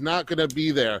 he's not going to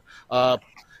be there.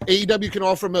 AEW can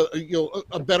offer him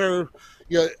a better,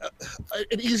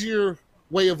 an easier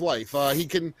way of life.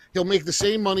 He'll make the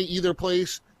same money either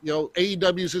place.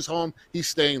 AEW's his home. He's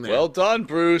staying there. Well done,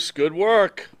 Bruce. Good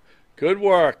work. Good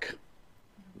work.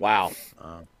 Wow.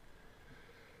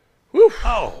 Whew.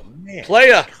 Oh, man.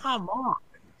 Playa. Come on.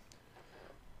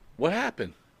 What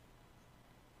happened?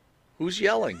 Who's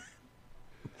yelling?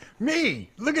 Me.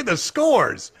 Look at the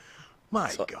scores.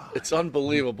 My God. It's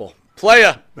unbelievable.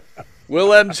 Playa. Will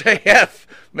MJF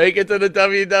make it to the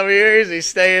WWE? Is he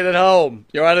staying at home?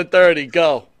 You're on a 30.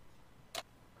 Go.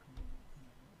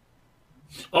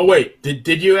 Oh, wait.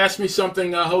 Did you ask me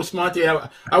something, Host Monty?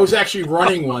 I was actually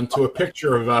running one to a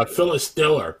picture of Phyllis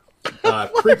Diller.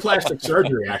 Pre-plastic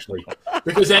surgery, actually.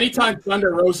 Because anytime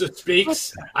Thunder Rosa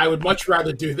speaks, I would much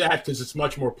rather do that because it's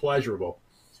much more pleasurable.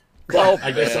 But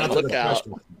I guess man, look out.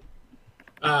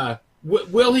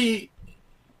 Will he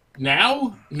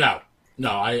now? No,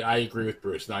 I agree with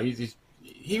Bruce. No,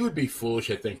 he would be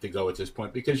foolish, I think, to go at this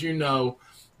point because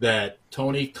that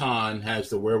Tony Khan has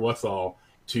the wherewithal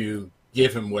to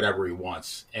give him whatever he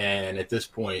wants. And at this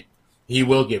point, he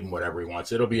will give him whatever he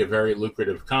wants. It'll be a very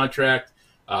lucrative contract.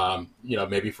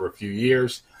 Maybe for a few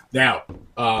years. Now,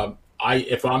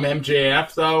 if I'm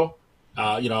MJF though,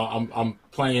 I'm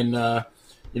playing,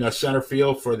 center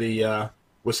field for the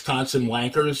Wisconsin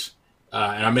Wankers,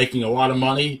 and I'm making a lot of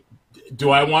money.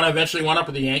 Do I want to eventually wind up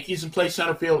with the Yankees and play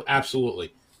center field?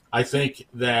 Absolutely. I think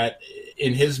that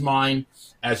in his mind,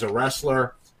 as a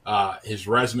wrestler, his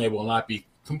resume will not be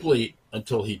complete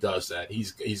until he does that.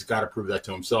 He's got to prove that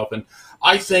to himself. And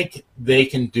I think they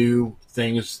can do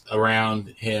things around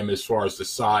him as far as the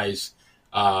size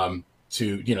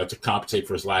to compensate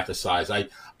for his lack of size.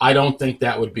 I don't think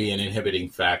that would be an inhibiting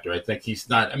factor. I think he's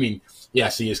not. I mean,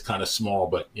 yes, he is kind of small,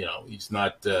 but he's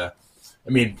not.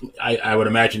 I would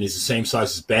imagine he's the same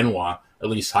size as Benoit, at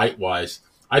least height wise.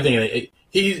 I think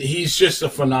he's just a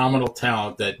phenomenal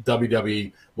talent that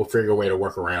WWE will figure a way to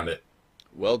work around it.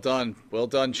 Well done,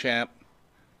 champ.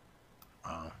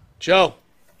 Joe,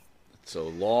 it's a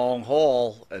long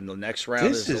haul, and the next round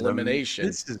is elimination.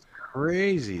 This is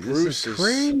crazy. This is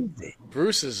crazy.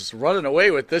 Bruce is running away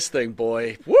with this thing,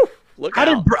 boy. Woo! Look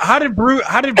out. How did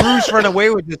Bruce run away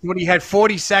with this when he had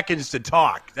 40 seconds to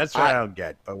talk? That's what I don't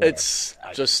get. But it's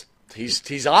just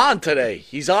he's on today.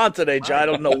 He's on today, Joe. I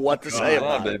don't know what to say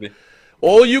about it. Baby.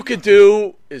 All you could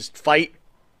do is fight.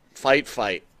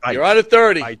 You're on a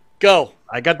 30. Fight. Go.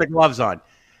 I got the gloves on.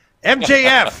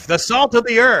 MJF, the salt of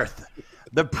the earth,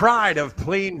 the pride of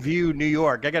Plainview, New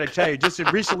York. I got to tell you, just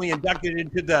recently inducted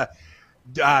into the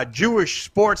Jewish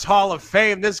Sports Hall of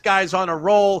Fame. This guy's on a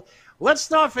roll.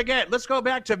 Let's not forget, let's go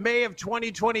back to May of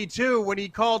 2022 when he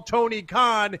called Tony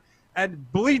Khan and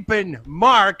bleeping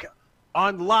Mark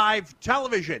on live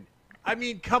television. I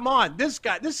mean, come on. This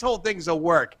guy, this whole thing's a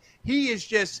work. He is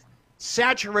just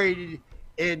saturated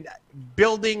in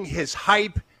building his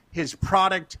hype, his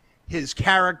product, his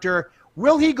character.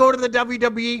 Will he go to the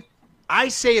WWE? I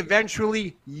say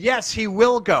eventually, yes, he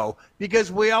will go,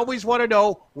 because we always want to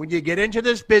know when you get into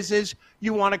this business,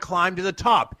 you want to climb to the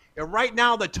top. And right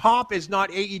now, the top is not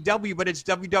AEW, but it's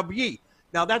WWE.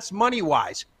 Now, that's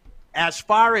money-wise. As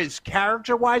far as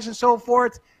character-wise and so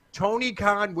forth, Tony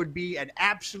Khan would be an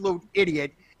absolute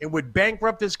idiot and would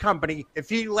bankrupt his company if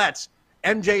he lets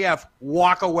MJF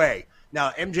walk away. Now,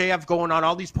 MJF going on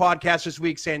all these podcasts this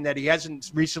week saying that he hasn't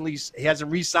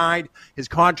re-signed. His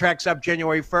contract's up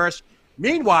January 1st.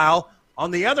 Meanwhile,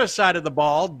 on the other side of the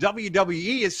ball,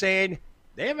 WWE is saying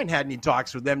they haven't had any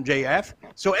talks with MJF.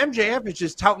 So MJF is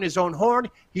just touting his own horn.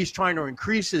 He's trying to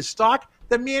increase his stock.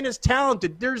 The man is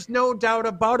talented. There's no doubt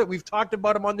about it. We've talked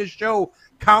about him on this show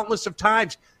countless of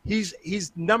times.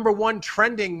 He's number one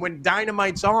trending when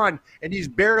Dynamite's on, and he's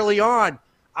barely on.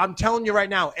 I'm telling you right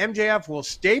now, MJF will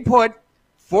stay put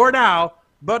for now,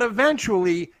 but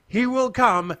eventually he will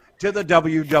come to the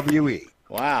WWE.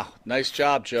 Wow. Nice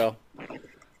job, Joe.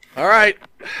 All right.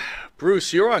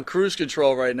 Bruce, you're on cruise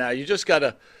control right now. You just got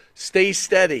to stay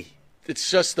steady.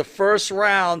 It's just the first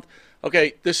round.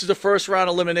 Okay, this is the first round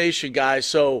elimination, guys.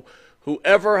 So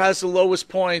whoever has the lowest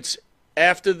points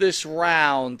after this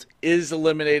round is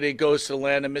eliminated, goes to the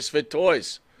land of misfit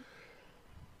toys.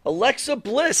 Alexa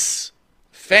Bliss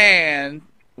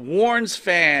warns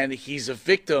fan he's a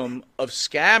victim of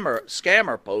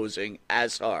scammer posing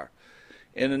as her.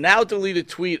 In a now deleted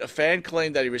tweet, a fan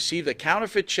claimed that he received a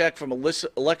counterfeit check from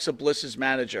Alexa Bliss's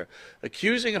manager,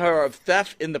 accusing her of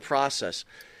theft in the process.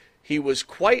 He was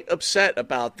quite upset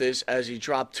about this as he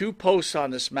dropped 2 posts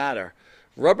on this matter.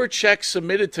 Rubber checks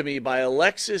submitted to me by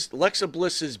Alexa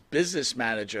Bliss's business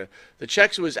manager. The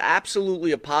checks was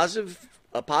absolutely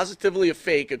positively a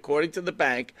fake, according to the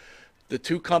bank. The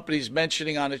 2 companies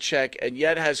mentioning on a check, and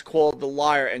yet has called the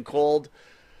liar and called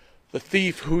the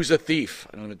thief who's a thief.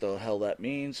 I don't know what the hell that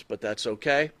means, but that's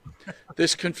okay.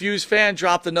 This confused fan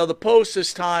dropped another post,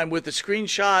 this time with a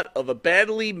screenshot of a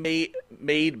badly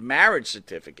made marriage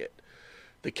certificate.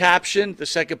 The caption, the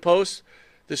second post,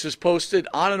 this was posted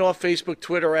on and off Facebook,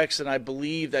 Twitter, X, and I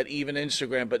believe that even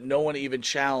Instagram, but no one even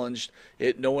challenged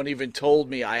it. No one even told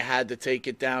me I had to take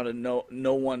it down, and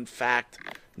no one fact,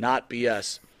 not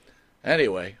BS.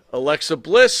 Anyway, Alexa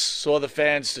Bliss saw the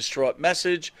fans' distraught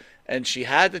message, and she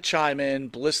had to chime in.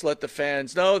 Bliss let the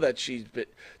fans know that he's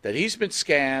been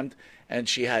scammed, and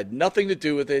she had nothing to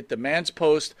do with it. The man's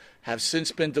posts have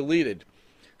since been deleted.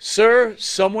 Sir,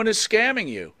 someone is scamming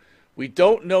you. We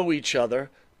don't know each other.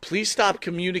 Please stop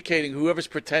communicating whoever's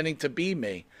pretending to be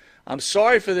me. I'm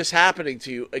sorry for this happening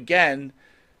to you. Again,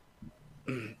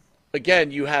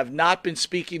 you have not been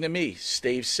speaking to me.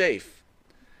 Stay safe.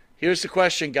 Here's the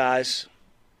question, guys.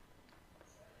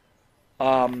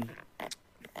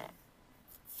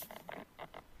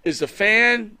 Is the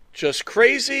fan just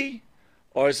crazy,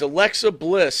 or is Alexa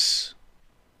Bliss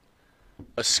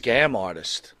a scam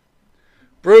artist?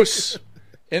 Bruce,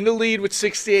 in the lead with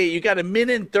 68. You got a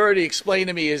minute and 30. Explain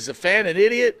to me, is the fan an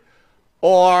idiot,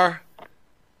 or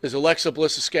is Alexa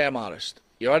Bliss a scam artist?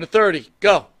 You're on the 30.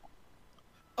 Go.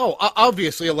 Oh,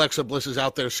 obviously Alexa Bliss is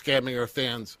out there scamming her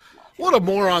fans. What a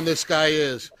moron this guy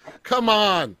is. Come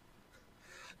on.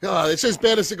 It's as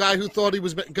bad as the guy who thought he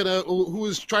was who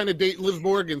was trying to date Liv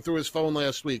Morgan through his phone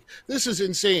last week. This is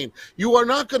insane. You're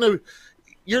not going to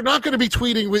be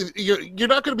tweeting with you're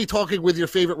not going to be talking with your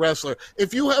favorite wrestler.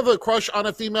 If you have a crush on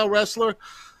a female wrestler,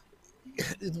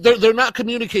 they're not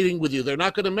communicating with you. They're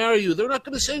not going to marry you. They're not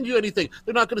going to send you anything.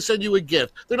 They're not going to send you a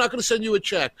gift. They're not going to send you a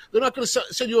check. They're not going to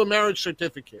send you a marriage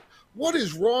certificate. What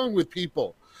is wrong with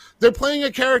people? They're playing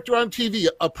a character on TV.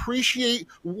 Appreciate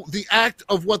the act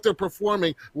of what they're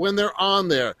performing when they're on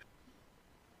there.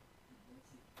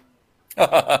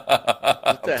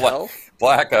 What the hell?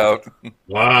 Blackout.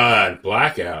 What?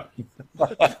 Blackout.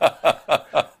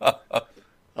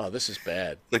 Oh, this is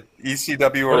bad. The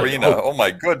ECW arena. Oh, my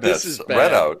goodness. This is bad.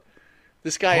 Red out.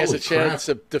 This guy has a chance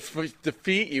crap. to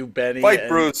defeat you, Benny. Fight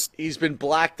Bruce. He's been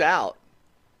blacked out.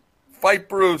 Fight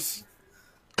Bruce.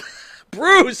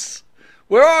 Bruce!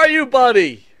 Where are you,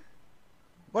 buddy?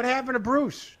 What happened to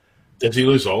Bruce? Did he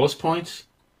lose all his points?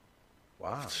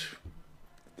 Wow.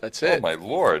 That's it. Oh, my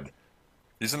Lord.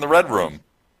 He's in the red room.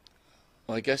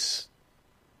 Well, I guess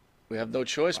we have no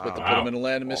choice but to put him in the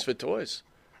land of misfit toys.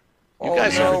 You Oh,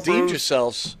 guys no, have redeemed Bruce.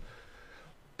 yourselves.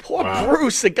 Poor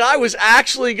Bruce. The guy was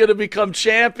actually going to become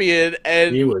champion,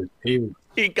 and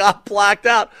he got blacked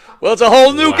out. Well, it's a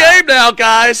whole new game now,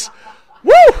 guys.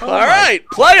 Woo! All right,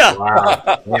 player.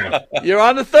 Wow. Yeah. You're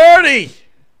on the 30.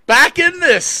 Back in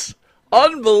this.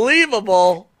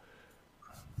 Unbelievable.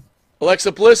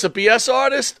 Alexa Bliss, a BS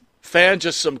artist. Fan,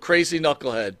 just some crazy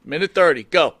knucklehead. Minute 30.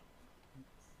 Go.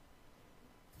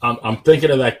 I'm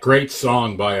thinking of that great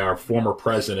song by our former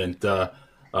president, Bubba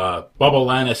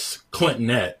Lannis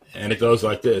Clintonette, and it goes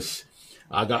like this.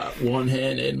 I got one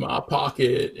hand in my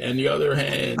pocket and the other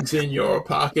hand's in your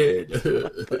pocket.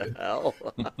 Hell.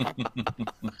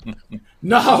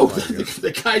 No,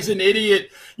 the guy's an idiot.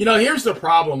 You know, here's the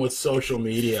problem with social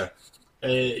media.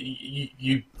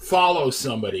 You follow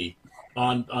somebody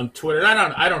on Twitter.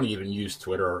 I don't even use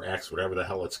Twitter or X, whatever the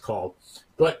hell it's called.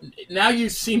 But now you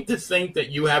seem to think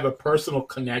that you have a personal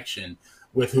connection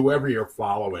with whoever you're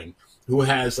following, who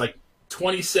has like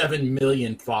 27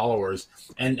 million followers,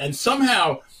 and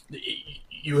somehow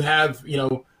you have, you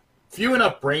know, few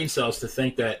enough brain cells to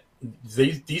think that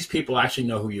these people actually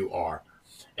know who you are.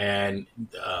 And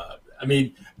I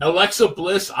mean, Alexa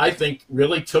Bliss, I think,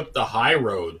 really took the high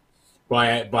road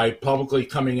by publicly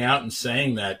coming out and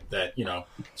saying that you know,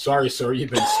 sorry, sir, you've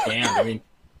been scammed. I mean,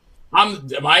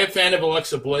 am I a fan of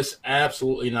Alexa Bliss?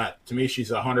 Absolutely not. To me,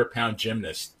 she's a 100-pound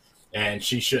gymnast, and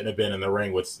she shouldn't have been in the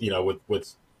ring with, you know,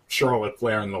 with Charlotte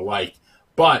Flair and the like.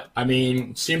 But, I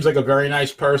mean, seems like a very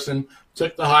nice person.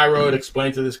 Took the high road,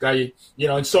 explained to this guy, you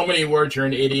know, in so many words, you're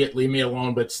an idiot, leave me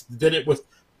alone, but did it with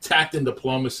tact and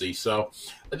diplomacy. So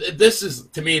this is,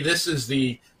 to me, this is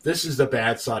the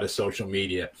bad side of social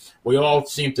media. We all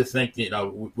seem to think, you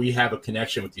know, we have a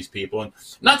connection with these people. And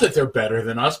not that they're better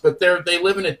than us, but they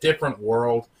live in a different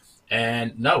world.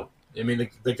 And no, I mean,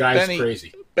 the guy's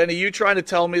crazy. Benny, you trying to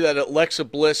tell me that Alexa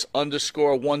Bliss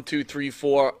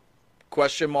 _1234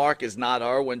 question mark is not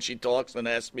her when she talks and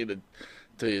asks me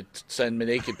to send me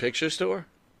naked pictures to her?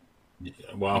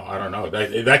 Well, I don't know.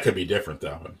 That could be different,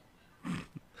 though.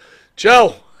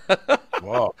 Joe.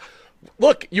 Whoa.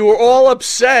 Look, you were all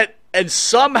upset, and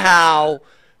somehow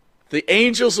the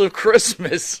Angels of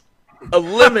Christmas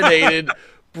eliminated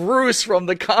Bruce from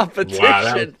the competition.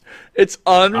 Wow, it's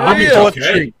unreal.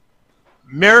 Okay.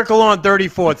 Miracle on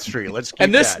 34th Street. Let's keep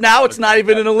and this that. now it's not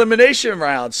even an elimination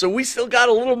round, so we still got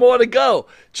a little more to go.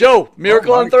 Joe,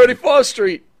 Miracle on 34th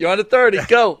Street. You're on the 30.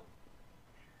 Go.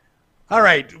 All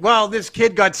right. Well, this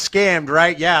kid got scammed,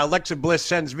 right? Yeah, Alexa Bliss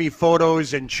sends me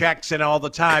photos and checks and all the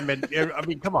time. And I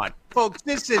mean, come on, folks.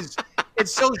 It's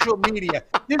social media.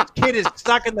 This kid is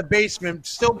stuck in the basement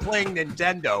still playing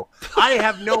Nintendo. I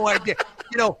have no idea.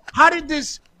 How did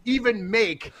this even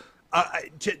make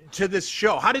to this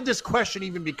show? How did this question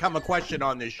even become a question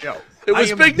on this show? It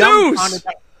was big news.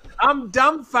 I'm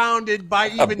dumbfounded by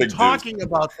even talking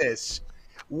about this.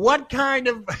 What kind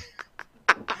of...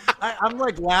 I'm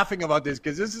like laughing about this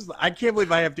because I can't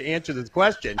believe I have to answer this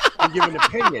question and give an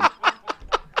opinion.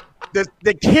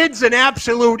 The kid's an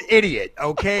absolute idiot,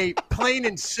 okay? Plain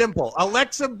and simple.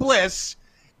 Alexa Bliss,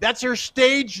 that's her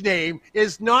stage name,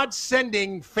 is not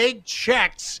sending fake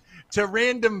checks to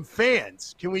random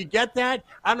fans. Can we get that?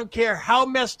 I don't care how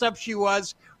messed up she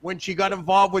was when she got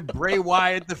involved with Bray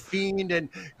Wyatt, The Fiend, and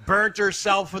burnt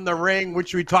herself in the ring,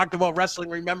 which we talked about Wrestling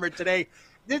Remember today.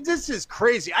 This is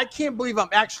crazy. I can't believe I'm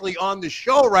actually on the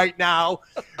show right now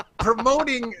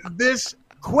promoting this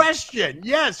question.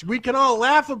 Yes, we can all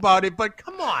laugh about it, but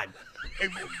come on.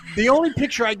 The only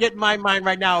picture I get in my mind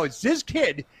right now is this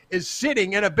kid is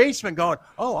sitting in a basement going,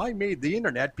 oh, I made the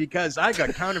internet because I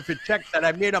got counterfeit checks that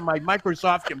I made on my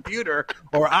Microsoft computer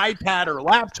or iPad or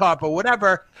laptop or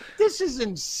whatever. This is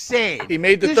insane. He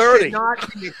made the this 30. This should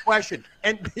not be a question.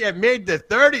 And yeah, made the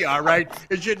 30, all right.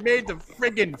 It should made the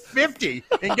friggin' 50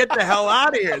 and get the hell out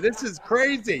of here. This is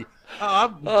crazy.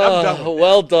 I'm done with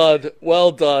well done.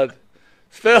 Well done.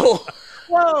 Phil.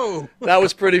 Whoa. That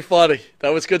was pretty funny. That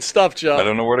was good stuff, Joe. I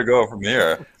don't know where to go from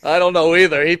here. I don't know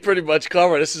either. He pretty much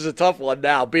covered. This is a tough one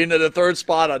now. Being in the third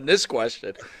spot on this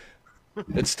question.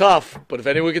 It's tough, but if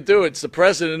anyone could do it, it's the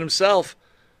president himself.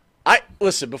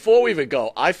 Listen, before we even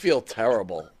go, I feel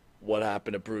terrible what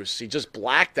happened to Bruce. He just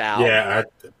blacked out. Yeah,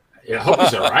 I hope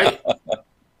he's all right.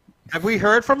 Have we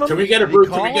heard from him? Can we get a Bruce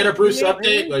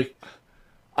update?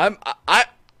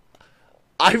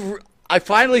 I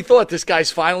finally thought this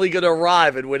guy's finally going to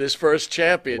arrive and win his first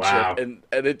championship, wow. and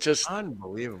it just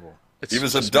unbelievable. He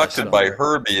was abducted by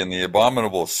Herbie and the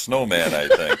Abominable Snowman, I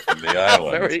think, from the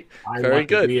island. very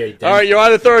good. All right, you're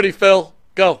on the 30, Phil.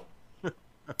 Go.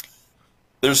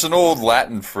 There's an old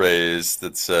Latin phrase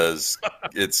that says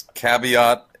it's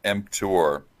caveat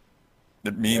emptor.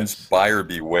 It means buyer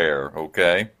beware,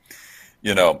 okay?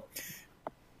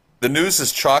 The news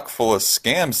is chock full of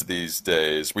scams these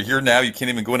days. We hear now you can't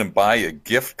even go in and buy a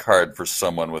gift card for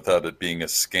someone without it being a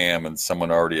scam and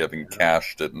someone already having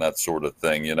cashed it and that sort of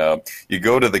thing, You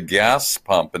go to the gas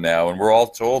pump now, and we're all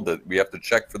told that we have to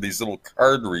check for these little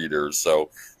card readers,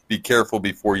 so be careful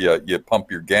before you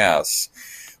pump your gas.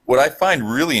 What I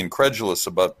find really incredulous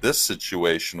about this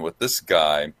situation with this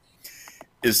guy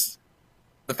is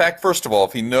the fact, first of all,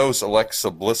 if he knows Alexa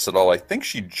Bliss at all, I think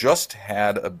she just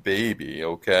had a baby,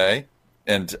 okay?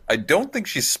 And I don't think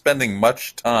she's spending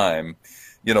much time,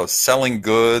 selling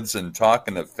goods and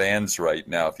talking to fans right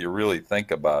now, if you really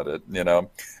think about it,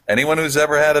 Anyone who's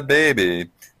ever had a baby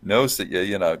knows that,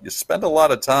 you spend a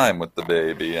lot of time with the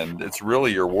baby, and it's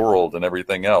really your world and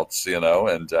everything else,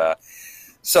 And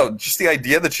so just the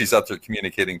idea that she's out there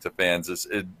communicating to fans is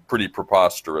pretty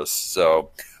preposterous.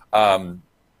 So,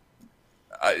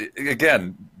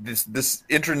 again, this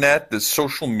internet, this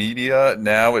social media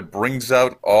now, it brings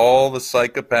out all the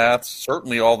psychopaths,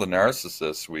 certainly all the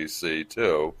narcissists we see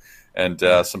too, and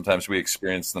sometimes we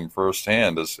experience them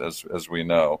firsthand, as we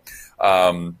know.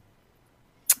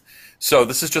 So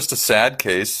this is just a sad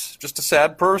case, just a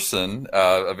sad person,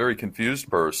 a very confused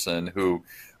person who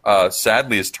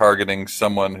sadly is targeting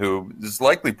someone who is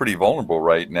likely pretty vulnerable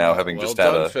right now, having just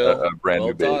had a brand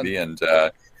new baby, and.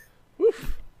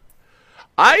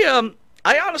 I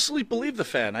honestly believe the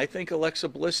fan. I think Alexa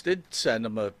Bliss did send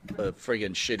him a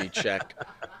friggin' shitty check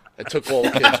that took all the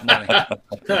kids' money.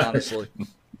 Honestly.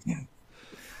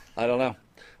 I don't know.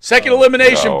 Second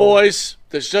elimination, boys.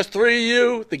 There's just 3 of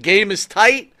you. The game is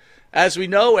tight. As we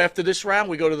know, after this round,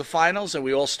 we go to the finals, and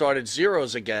we all start at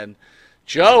zeros again.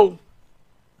 Joe.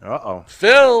 Uh-oh.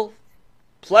 Phil.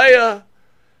 Playa.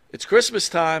 It's Christmas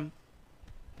time.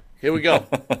 Here we go.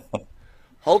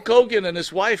 Hulk Hogan and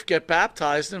his wife get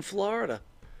baptized in Florida.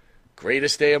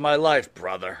 Greatest day of my life,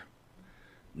 brother.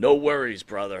 No worries,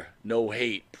 brother. No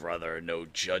hate, brother. No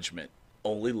judgment.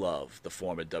 Only love, the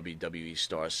former WWE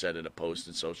star said in a post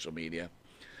in social media.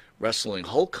 Wrestling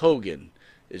Hulk Hogan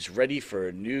is ready for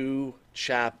a new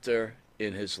chapter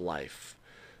in his life.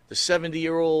 The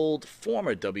 70-year-old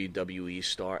former WWE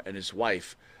star and his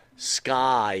wife,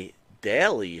 Sky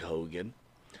Daly Hogan,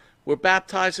 were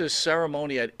baptized at a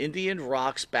ceremony at Indian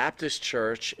Rocks Baptist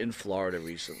Church in Florida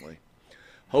recently.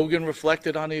 Hogan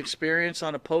reflected on the experience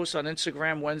on a post on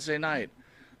Instagram Wednesday night.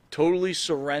 Totally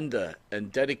surrender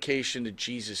and dedication to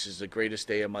Jesus is the greatest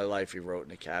day of my life, he wrote in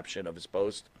the caption of his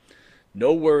post.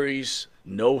 No worries,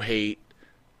 no hate,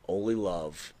 only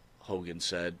love, Hogan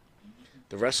said.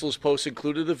 The wrestler's post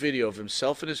included a video of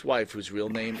himself and his wife, his real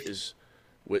name is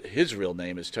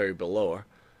Terry Bollea,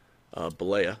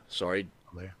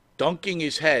 dunking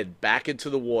his head back into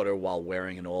the water while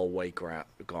wearing an all-white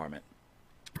garment.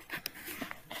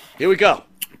 Here we go.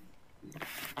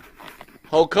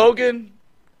 Hulk Hogan,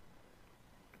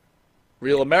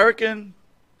 real American,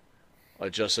 or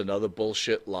just another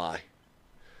bullshit lie?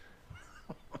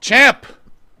 Champ,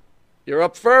 you're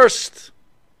up first.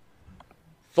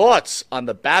 Thoughts on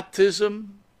the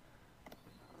baptism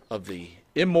of the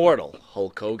immortal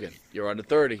Hulk Hogan? You're under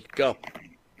 30. Go.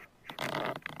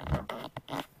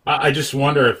 I just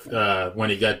wonder if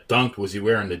when he got dunked, was he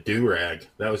wearing the do-rag?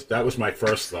 That was my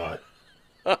first thought.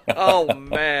 Oh,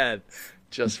 man.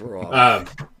 Just wrong.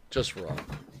 Just wrong.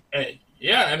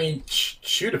 Yeah, I mean,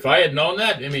 shoot, if I had known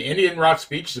that, I mean, Indian Rocks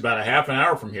Beach is about a half an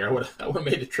hour from here. I would have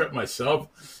made the trip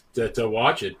myself to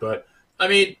watch it. But, I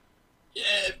mean,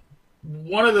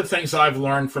 one of the things I've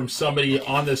learned from somebody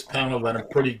on this panel that I'm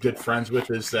pretty good friends with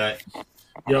is that,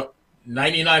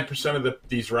 99% of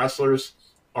these wrestlers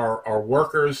are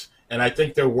workers, and I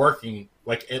think they're working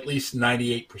like at least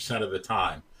 98% of the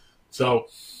time. So,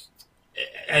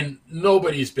 and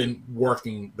nobody's been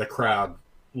working the crowd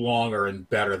longer and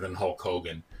better than Hulk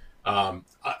Hogan.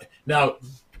 Now,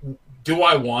 do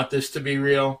I want this to be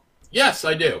real? Yes,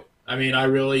 I do. I mean,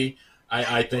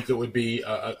 I think it would be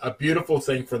a beautiful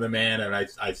thing for the man, and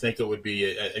I think it would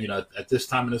be, at this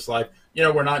time in his life,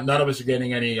 none of us are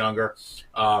getting any younger.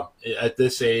 At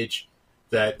this age,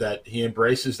 that he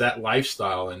embraces that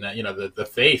lifestyle and that the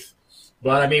faith.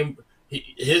 But I mean,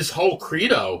 his whole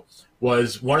credo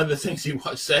was, one of the things he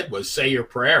said was, "Say your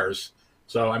prayers."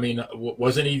 So I mean,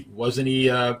 wasn't he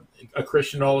a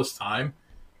Christian all his time?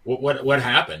 What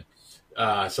happened?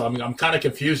 So I'm kind of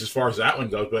confused as far as that one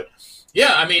goes. But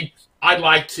yeah, I mean, I'd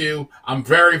like to. I'm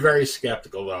very, very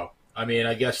skeptical, though. I mean,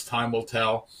 I guess time will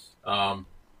tell.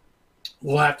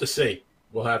 We'll have to see.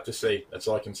 That's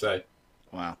all I can say.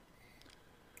 Wow.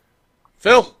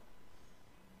 Phil.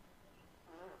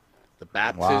 The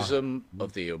baptism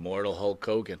of the immortal Hulk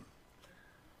Hogan.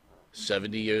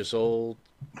 70 years old,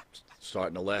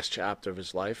 starting the last chapter of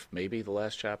his life, maybe the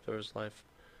last chapter of his life.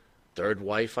 Third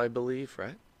wife, I believe,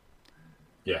 right?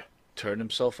 Yeah. Turned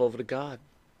himself over to God.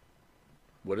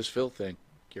 What does Phil think?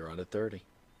 You're on at 30.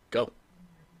 Go.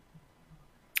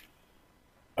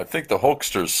 I think the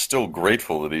Hulkster's still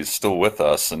grateful that he's still with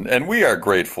us, and we are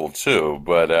grateful too,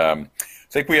 but I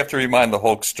think we have to remind the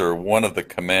Hulkster one of the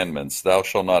commandments, thou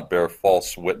shalt not bear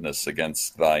false witness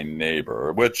against thy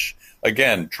neighbor, which,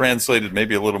 again, translated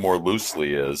maybe a little more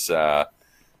loosely is,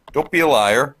 don't be a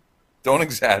liar, don't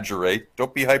exaggerate,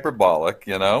 don't be hyperbolic,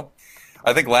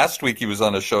 I think last week he was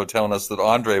on a show telling us that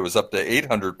Andre was up to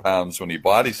 800 pounds when he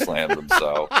body slammed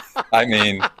himself. I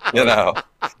mean,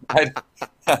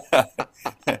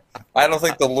 I don't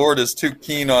think the Lord is too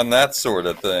keen on that sort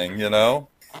of thing,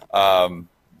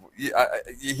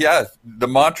 Yeah, the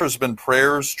mantra's been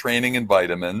prayers, training, and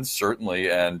vitamins, certainly,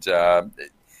 and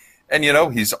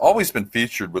he's always been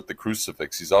featured with the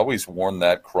crucifix. He's always worn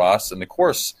that cross, and of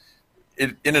course,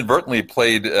 it inadvertently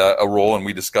played a role, and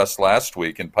we discussed last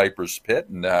week in Piper's Pit,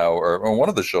 or one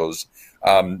of the shows,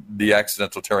 the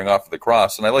accidental tearing off of the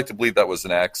cross, and I like to believe that was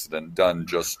an accident done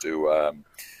just an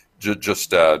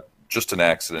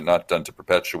accident, not done to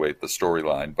perpetuate the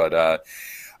storyline, but.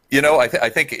 I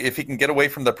think if he can get away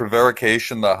from the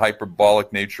prevarication, the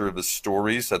hyperbolic nature of his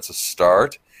stories, that's a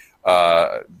start.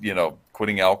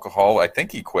 Quitting alcohol. I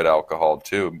think he quit alcohol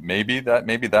too. Maybe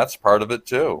that's part of it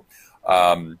too.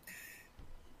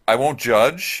 I won't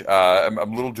judge. I'm a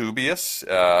little dubious.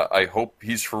 I hope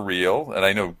he's for real, and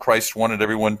I know Christ wanted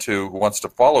everyone who wants to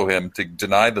follow him to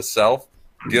deny the self,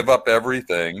 give up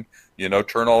everything.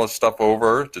 Turn all his stuff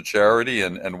over to charity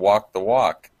and walk the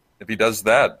walk. If he does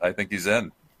that, I think he's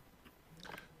in.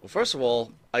 Well, first of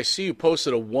all, I see you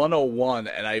posted a 101,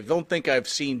 and I don't think I've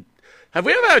seen. Have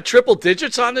we ever had triple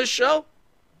digits on this show?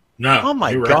 No. Oh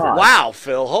my God! Wow,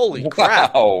 Phil! Holy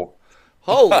crap! Wow!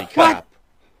 Holy crap!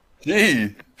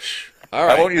 Gee. All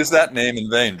right. I won't use that name in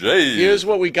vain. Gee. Here's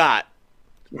what we got.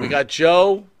 We got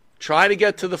Joe trying to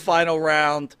get to the final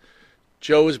round.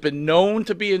 Joe has been known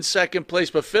to be in second place,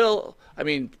 but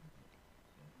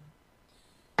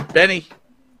Benny,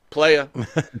 player,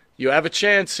 you have a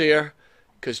chance here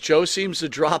because Joe seems to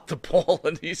drop the ball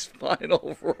in these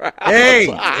final rounds. Hey.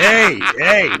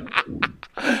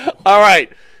 All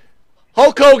right.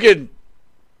 Hulk Hogan,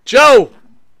 Joe,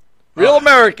 Real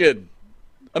American,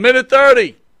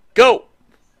 1:30. Go.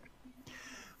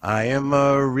 I am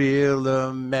a real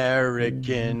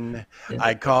American.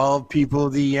 I call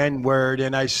people the N-word,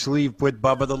 and I sleep with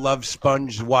Bubba the Love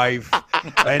Sponge's wife,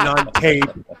 and on tape,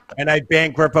 and I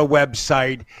bankrupt a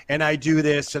website, and I do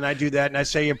this, and I do that, and I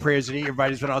say your prayers and eat your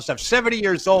vitamins and all that stuff. 70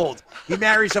 years old. He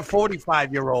marries a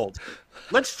 45-year-old.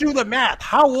 Let's do the math.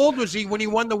 How old was he when he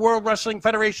won the World Wrestling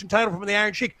Federation title from the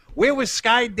Iron Sheik? Where was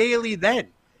Sky Daly then?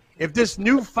 If this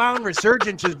newfound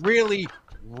resurgence is really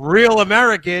real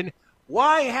American,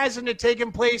 why hasn't it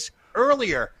taken place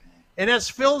earlier? And as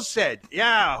Phil said,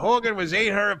 Hogan was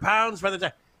 800 pounds by the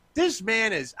time. This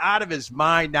man is out of his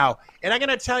mind now. And I'm going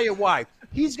to tell you why.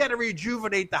 He's got to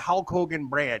rejuvenate the Hulk Hogan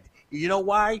brand. You know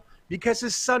why? Because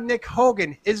his son, Nick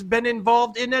Hogan, has been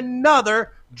involved in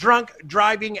another drunk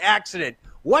driving accident.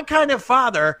 What kind of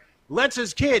father lets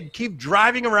his kid keep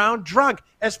driving around drunk,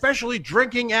 especially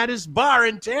drinking at his bar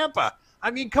in Tampa?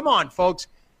 I mean, come on, folks.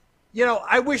 You know,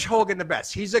 I wish Hogan the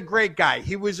best. He's a great guy.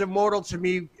 He was immortal to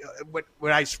me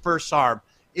when I first saw him.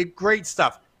 Great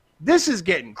stuff. This is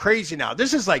getting crazy now.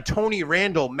 This is like Tony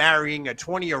Randall marrying a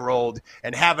 20-year-old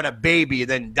and having a baby and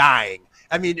then dying.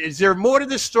 I mean, is there more to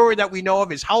this story that we know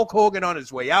of? Is Hulk Hogan on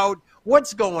his way out?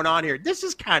 What's going on here? This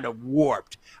is kind of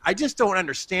warped. I just don't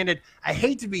understand it. I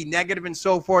hate to be negative and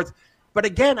so forth. But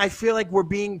again, I feel like we're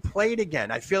being played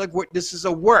again. I feel like this is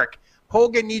a work.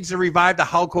 Hogan needs to revive the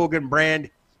Hulk Hogan brand.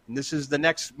 And this is the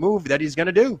next move that he's going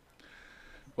to do.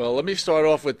 Well, let me start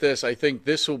off with this. I think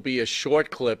this will be a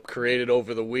short clip created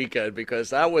over the weekend because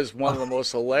that was one of the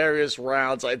most hilarious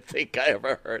rounds I think I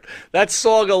ever heard. That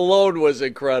song alone was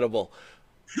incredible.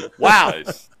 Wow.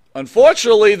 Nice.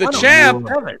 Unfortunately, the champ,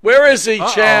 where is he,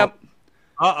 champ?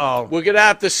 Uh-oh. We're going to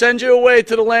have to send you away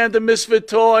to the land of misfit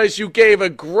toys. You gave a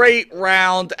great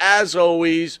round, as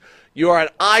always. You are an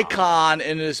icon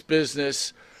in this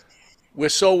business. We're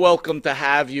so welcome to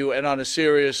have you. And on a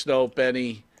serious note,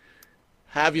 Benny,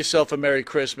 have yourself a Merry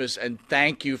Christmas, and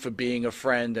thank you for being a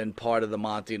friend and part of the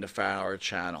Monty and the Farhour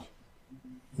channel.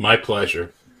 My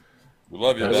pleasure. We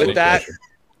love you, Benny. With that,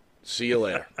 see you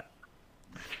later.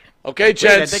 Okay,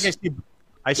 gents. Wait,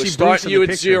 I see we're Bruce starting in you the at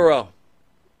picture. 0.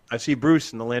 I see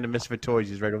Bruce in the land of misfit toys.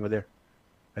 He's right over there.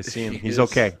 I see him. He's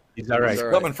okay. He's all right.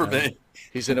 Coming for me.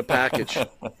 He's in a package.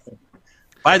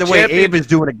 By the way, Abe is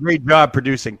doing a great job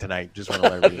producing tonight. Just want to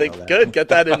let everybody know that. Good. Get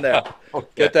that in there. Okay.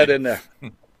 Get that in there.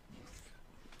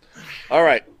 All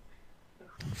right.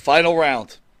 Final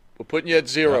round. We're putting you at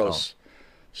 0s.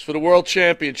 It's for the World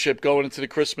Championship going into the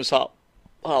Christmas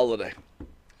holiday.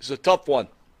 It's a tough one.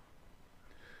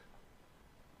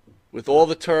 With all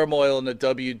the turmoil in the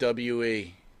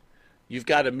WWE, you've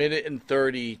got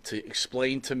 1:30 to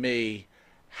explain to me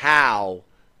how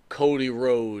Cody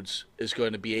Rhodes is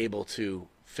going to be able to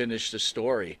finish the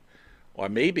story, or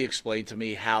maybe explain to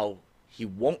me how he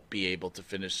won't be able to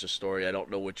finish the story. I don't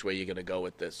know which way you're going to go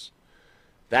with this.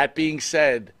 That being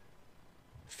said,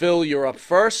 Phil, you're up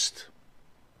first.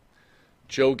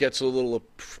 Joe gets a little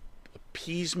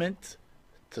appeasement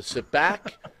to sit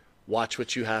back, watch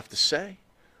what you have to say.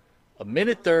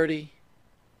 1:30,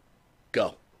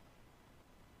 go.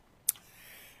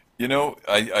 You know,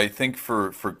 I think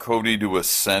for Cody to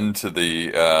ascend to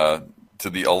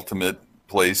the ultimate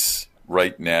place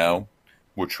right now,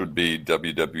 which would be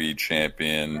WWE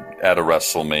champion at a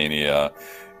WrestleMania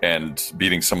and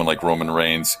beating someone like Roman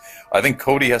Reigns, I think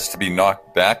Cody has to be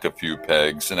knocked back a few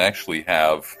pegs and actually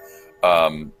have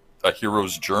a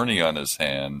hero's journey on his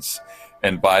hands.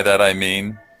 And by that I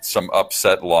mean some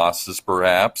upset losses,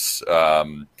 perhaps,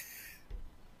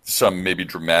 some maybe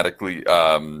dramatic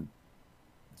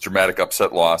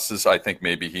upset losses. I think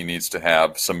maybe he needs to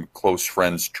have some close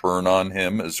friends turn on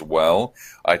him as well.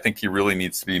 I think he really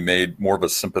needs to be made more of a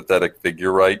sympathetic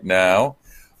figure right now.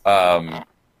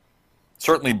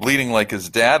 Certainly bleeding like his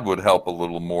dad would help a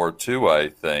little more too, I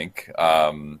think.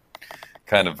 Kind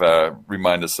of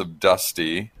remind us of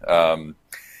Dusty.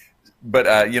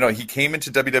 But he came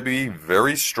into WWE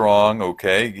very strong,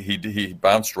 okay? He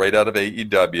bounced right out of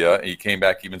AEW. He came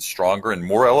back even stronger and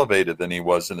more elevated than he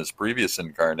was in his previous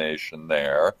incarnation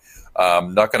there.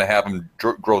 Not going to have him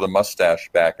grow the mustache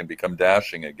back and become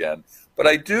dashing again. But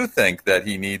I do think that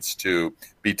he needs to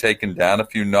be taken down a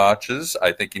few notches.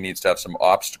 I think he needs to have some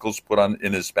obstacles put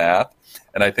in his path.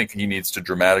 And I think he needs to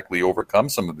dramatically overcome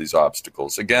some of these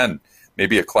obstacles. Again,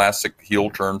 maybe a classic heel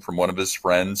turn from one of his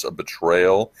friends, a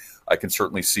betrayal. I can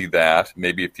certainly see that.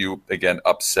 Maybe a few, again,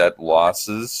 upset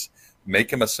losses.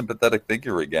 Make him a sympathetic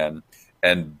figure again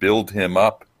and build him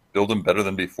up. Build him better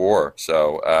than before.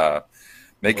 So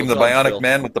make him the Bionic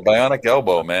Man with the bionic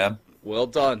elbow, man. Well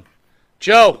done.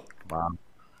 Joe. Wow.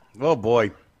 Oh,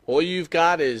 boy. All you've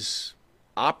got is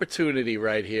opportunity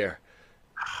right here.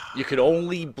 You could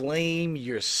only blame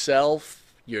yourself.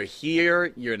 You're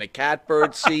here. You're in a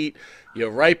catbird seat. You're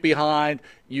right behind.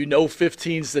 You know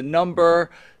 15's the number.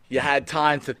 You had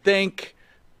time to think.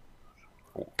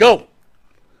 Go.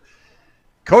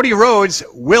 Cody Rhodes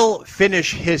will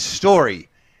finish his story,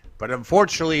 but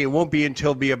unfortunately it won't be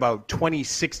until about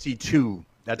 2062.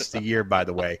 That's the year, by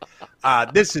the way.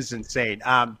 This is insane.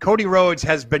 Cody Rhodes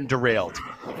has been derailed.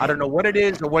 I don't know what it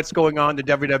is or what's going on in the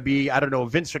WWE. I don't know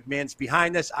if Vince McMahon's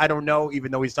behind this. I don't know,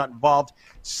 even though he's not involved.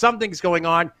 Something's going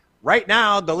on. Right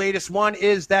now, the latest one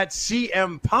is that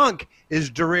CM Punk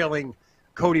is derailing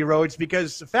Cody Rhodes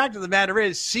because the fact of the matter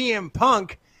is CM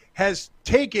Punk has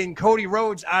taken Cody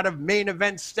Rhodes out of main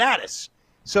event status.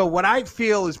 So what I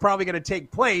feel is probably going to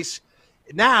take place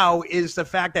now is the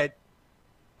fact that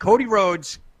Cody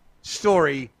Rhodes'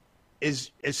 story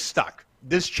is stuck.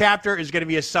 This chapter is going to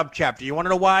be a sub-chapter. You want to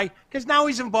know why? Because now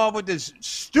he's involved with this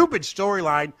stupid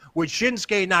storyline with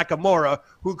Shinsuke Nakamura,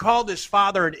 who called his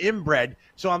father an inbred.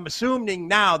 So I'm assuming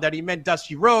now that he meant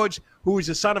Dusty Rhodes, who is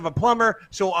the son of a plumber.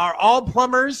 So are all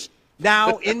plumbers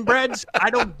now inbreds? I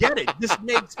don't get it. This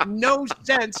makes no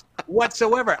sense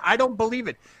whatsoever. I don't believe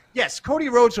it. Yes, Cody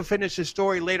Rhodes will finish his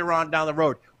story later on down the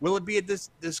road. Will it be at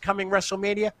this coming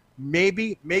WrestleMania?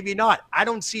 Maybe, maybe not. I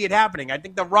don't see it happening. I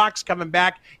think The Rock's coming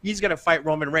back. He's going to fight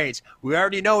Roman Reigns. We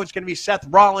already know it's going to be Seth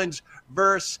Rollins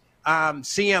versus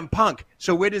CM Punk.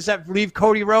 So where does that leave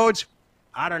Cody Rhodes?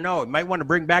 I don't know. It might want to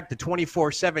bring back the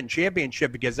 24/7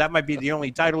 championship because that might be the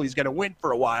only title he's going to win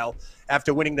for a while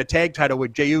after winning the tag title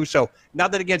with Jey Uso.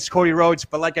 Nothing against Cody Rhodes,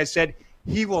 but like I said,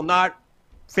 he will not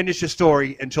finish the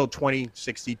story until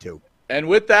 2062. And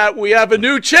with that, we have a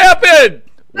new champion.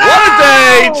 What a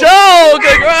day, Joe!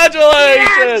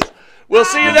 Congratulations. We'll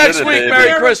see you next week.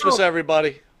 Merry Christmas,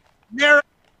 everybody. Merry